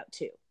figure that out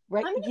too.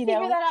 Right? I'm going to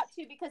figure that out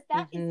too, because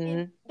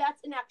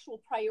that's an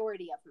actual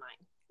priority of mine.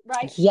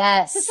 Right?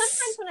 Yes. Because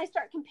sometimes when I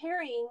start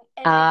comparing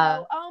and I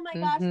go, oh my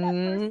gosh, that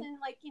person,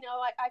 like,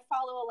 I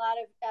follow a lot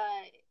of,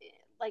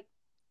 like,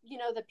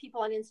 the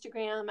people on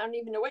Instagram, I don't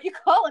even know what you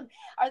call them.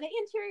 Are they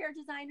interior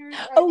designers?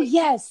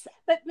 Yes.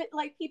 But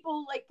like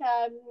people like,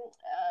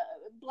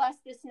 Bless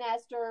This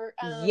Nest or,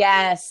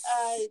 yes.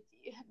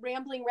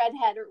 Rambling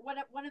Redhead or one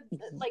of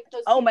like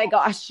those. Oh my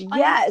gosh.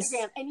 Yes.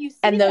 Instagram, and you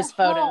see those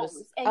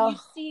photos and you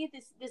see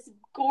this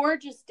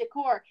gorgeous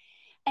decor.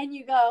 And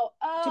you go,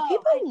 oh. Do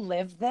people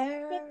live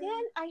there? But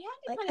then I had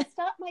to kind of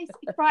stop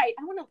myself. Right.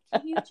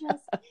 Can you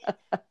just,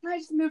 I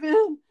just move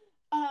in?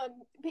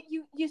 But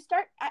you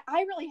start,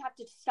 I really have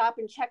to stop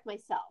and check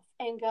myself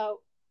and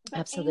go, but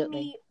absolutely.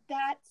 Amy,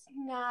 that's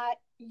not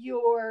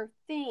your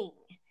thing.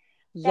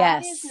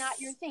 Yes. That is not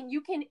your thing.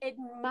 You can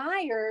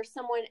admire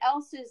someone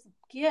else's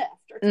gift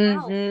or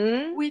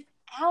talent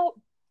without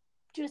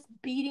just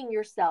beating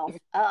yourself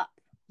up.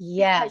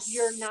 Yes. Because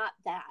you're not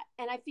that.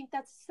 And I think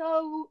that's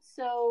so,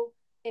 so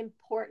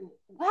important.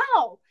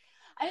 Wow.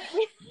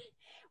 We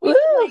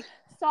could like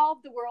solve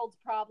the world's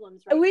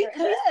problems, right? We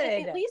could.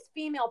 At least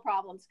female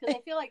problems, because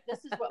I feel like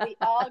this is what we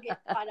all get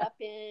caught up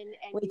in.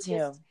 And we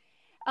do.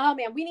 Oh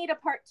man, we need a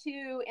part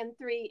 2 and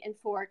 3 and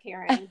 4,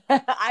 Karen.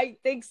 I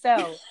think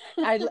so.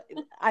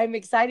 I'm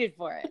excited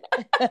for it.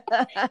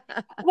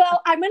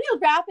 Well, I'm going to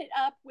wrap it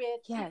up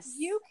with, yes. If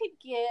you could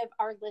give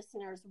our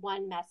listeners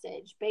one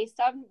message based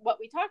on what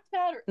we talked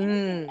about or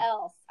anything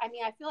else. I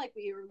mean, I feel like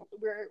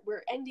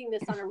we're ending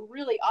this on a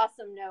really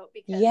awesome note,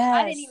 because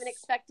I didn't even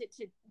expect it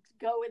to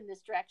go in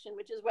this direction,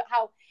 which is why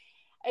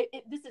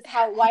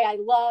I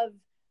love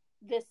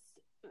this.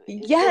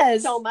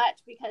 Yes. So much,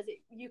 because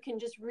you can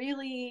just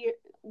really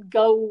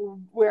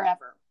go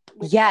wherever.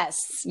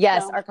 Yes.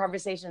 So, our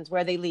conversations,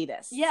 where they lead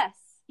us. Yes.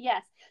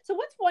 So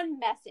what's one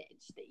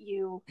message that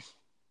you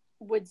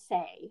would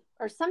say,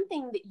 or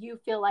something that you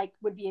feel like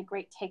would be a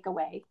great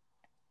takeaway?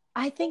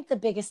 I think the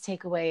biggest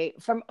takeaway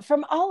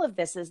from all of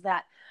this is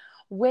that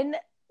when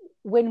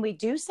we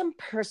do some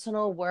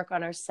personal work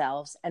on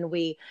ourselves and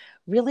we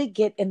really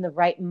get in the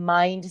right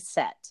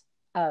mindset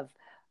of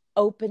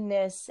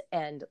openness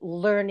and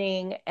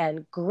learning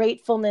and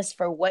gratefulness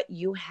for what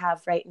you have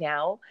right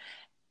now,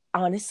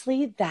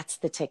 honestly, that's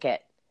the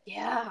ticket.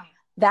 Yeah.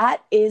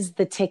 That is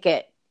the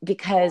ticket,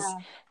 because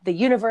the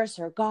universe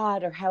or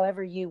God, or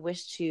however you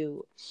wish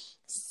to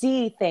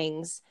see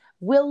things,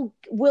 will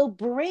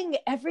bring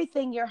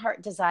everything your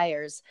heart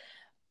desires.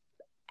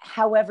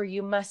 However,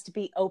 you must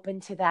be open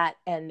to that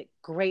and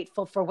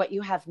grateful for what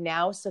you have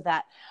now, so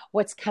that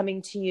what's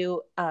coming to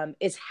you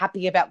is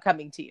happy about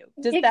coming to you.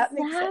 Does that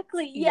make sense?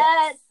 Exactly.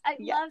 Yes. I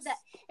love that.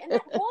 And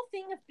that whole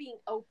thing of being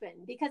open,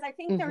 because I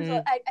think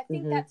I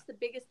think that's the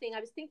biggest thing. I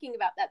was thinking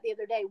about that the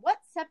other day. What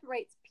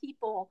separates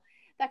people?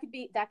 That could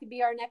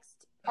be our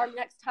next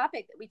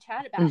topic that we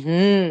chat about.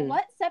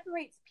 What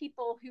separates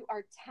people who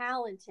are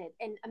talented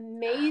and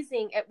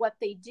amazing at what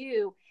they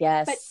do,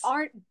 but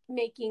aren't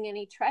making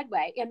any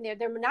treadway, and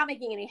they're not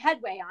making any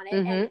headway on it,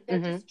 and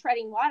they're just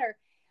treading water?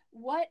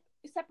 What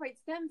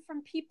separates them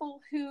from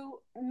people who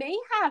may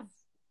have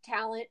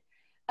talent,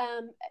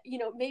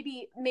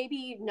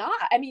 maybe not.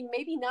 I mean,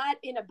 maybe not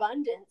in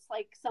abundance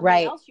like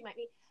someone else you might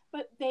be,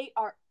 but they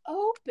are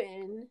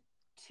open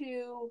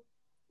to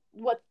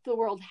what the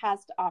world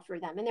has to offer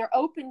them, and they're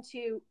open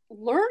to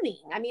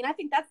learning. I mean, I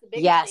think that's the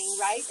biggest thing,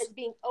 right? Is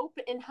being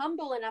open and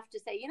humble enough to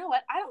say, you know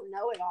what, I don't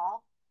know it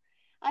all.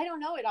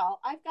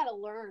 I've got to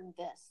learn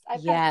this.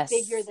 I've got to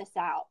figure this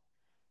out.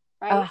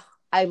 Right.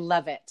 I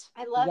love it.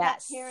 I love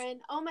that,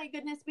 Karen. Oh my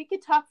goodness. We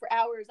could talk for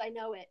hours. I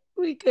know it.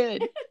 We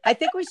could. I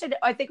think we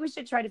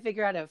should try to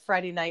figure out a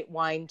Friday night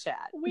wine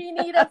chat. We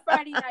need a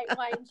Friday night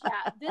wine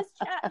chat. This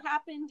chat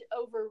happened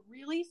over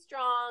really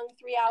strong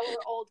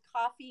 3-hour-old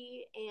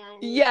coffee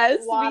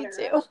and water.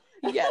 Me too.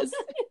 Yes.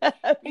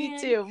 Me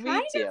too.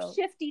 Kind of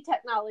shifty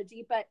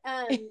technology, but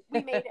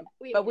we made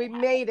it. We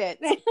made it.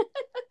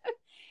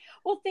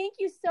 Well, thank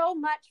you so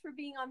much for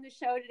being on the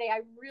show today.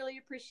 I really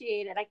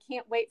appreciate it. I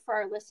can't wait for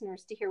our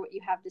listeners to hear what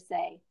you have to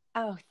say.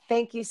 Oh,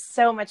 thank you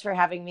so much for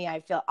having me. I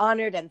feel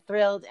honored and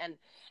thrilled,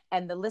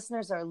 and the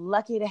listeners are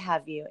lucky to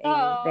have you,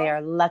 Amy. They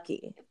are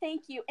lucky.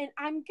 Thank you. And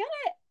I'm going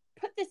to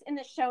put this in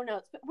the show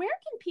notes, but where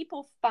can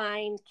people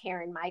find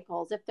Karen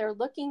Michaels if they're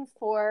looking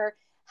for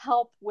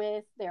help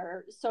with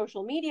their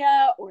social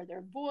media or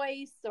their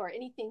voice or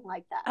anything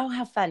like that? Oh,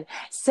 how fun.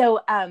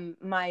 So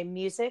my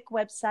music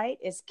website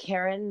is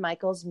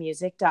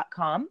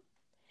KarenMichaelsMusic.com.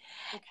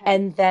 Okay.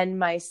 And then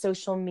my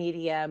social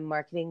media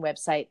marketing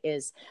website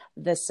is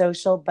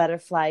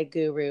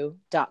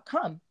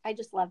thesocialbutterflyguru.com. I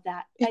just love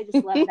that. I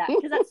just love that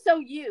because that's so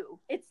you.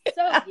 It's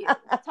so you.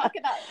 Talk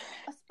about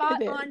a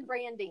spot on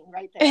branding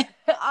right there.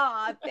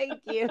 Aw,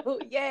 thank you.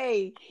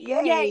 Yay.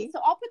 Yay. Yay. So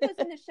I'll put those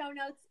in the show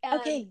notes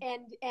okay.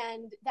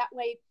 and that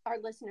way our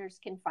listeners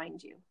can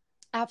find you.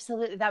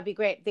 Absolutely. That'd be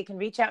great. They can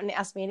reach out and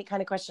ask me any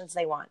kind of questions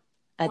they want.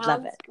 I'd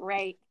love it.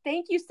 Great.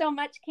 Thank you so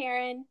much,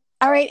 Karen.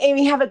 All right,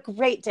 Amy, have a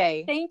great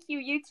day. Thank you.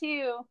 You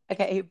too.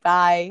 Okay,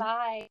 bye.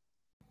 Bye.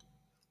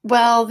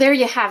 Well, there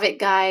you have it,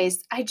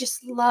 guys. I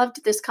just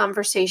loved this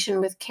conversation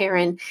with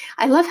Karen.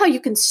 I love how you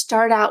can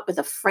start out with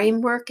a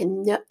framework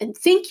and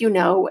think you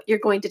know what you're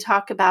going to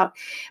talk about.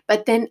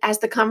 But then as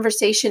the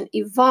conversation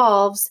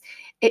evolves,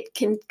 it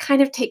can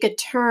kind of take a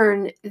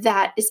turn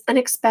that is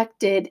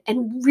unexpected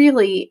and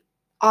really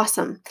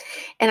awesome.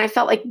 And I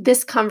felt like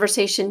this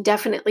conversation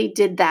definitely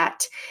did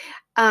that.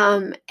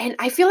 And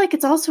I feel like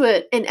it's also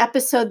an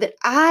episode that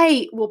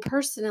I will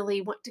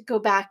personally want to go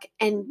back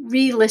and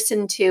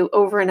re-listen to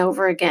over and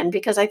over again,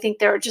 because I think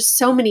there are just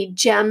so many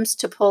gems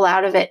to pull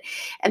out of it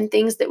and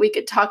things that we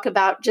could talk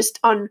about just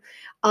on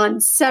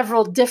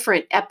several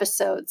different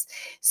episodes.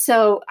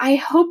 So I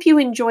hope you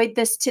enjoyed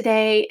this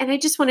today. And I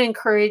just want to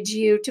encourage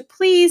you to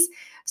please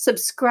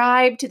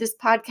subscribe to this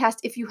podcast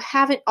if you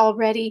haven't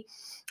already.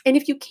 And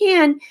if you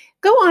can,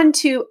 go on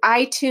to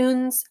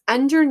iTunes.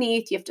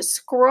 Underneath, you have to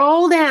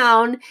scroll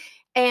down,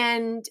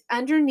 and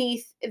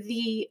underneath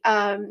the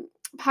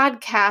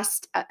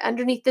podcast,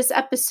 underneath this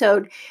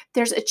episode,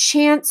 there's a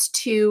chance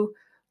to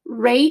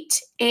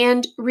rate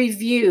and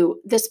review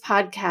this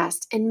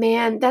podcast. And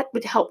man, that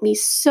would help me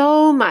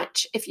so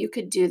much if you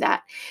could do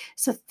that.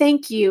 So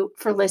thank you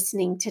for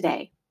listening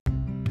today.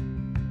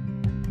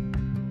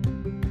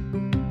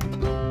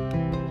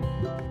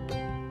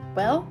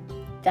 Well,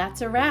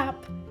 that's a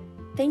wrap.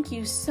 Thank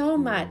you so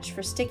much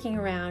for sticking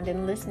around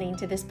and listening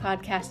to this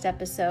podcast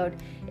episode.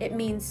 It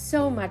means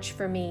so much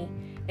for me.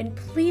 And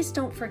please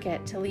don't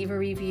forget to leave a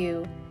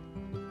review.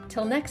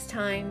 Till next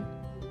time,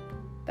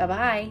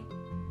 bye-bye.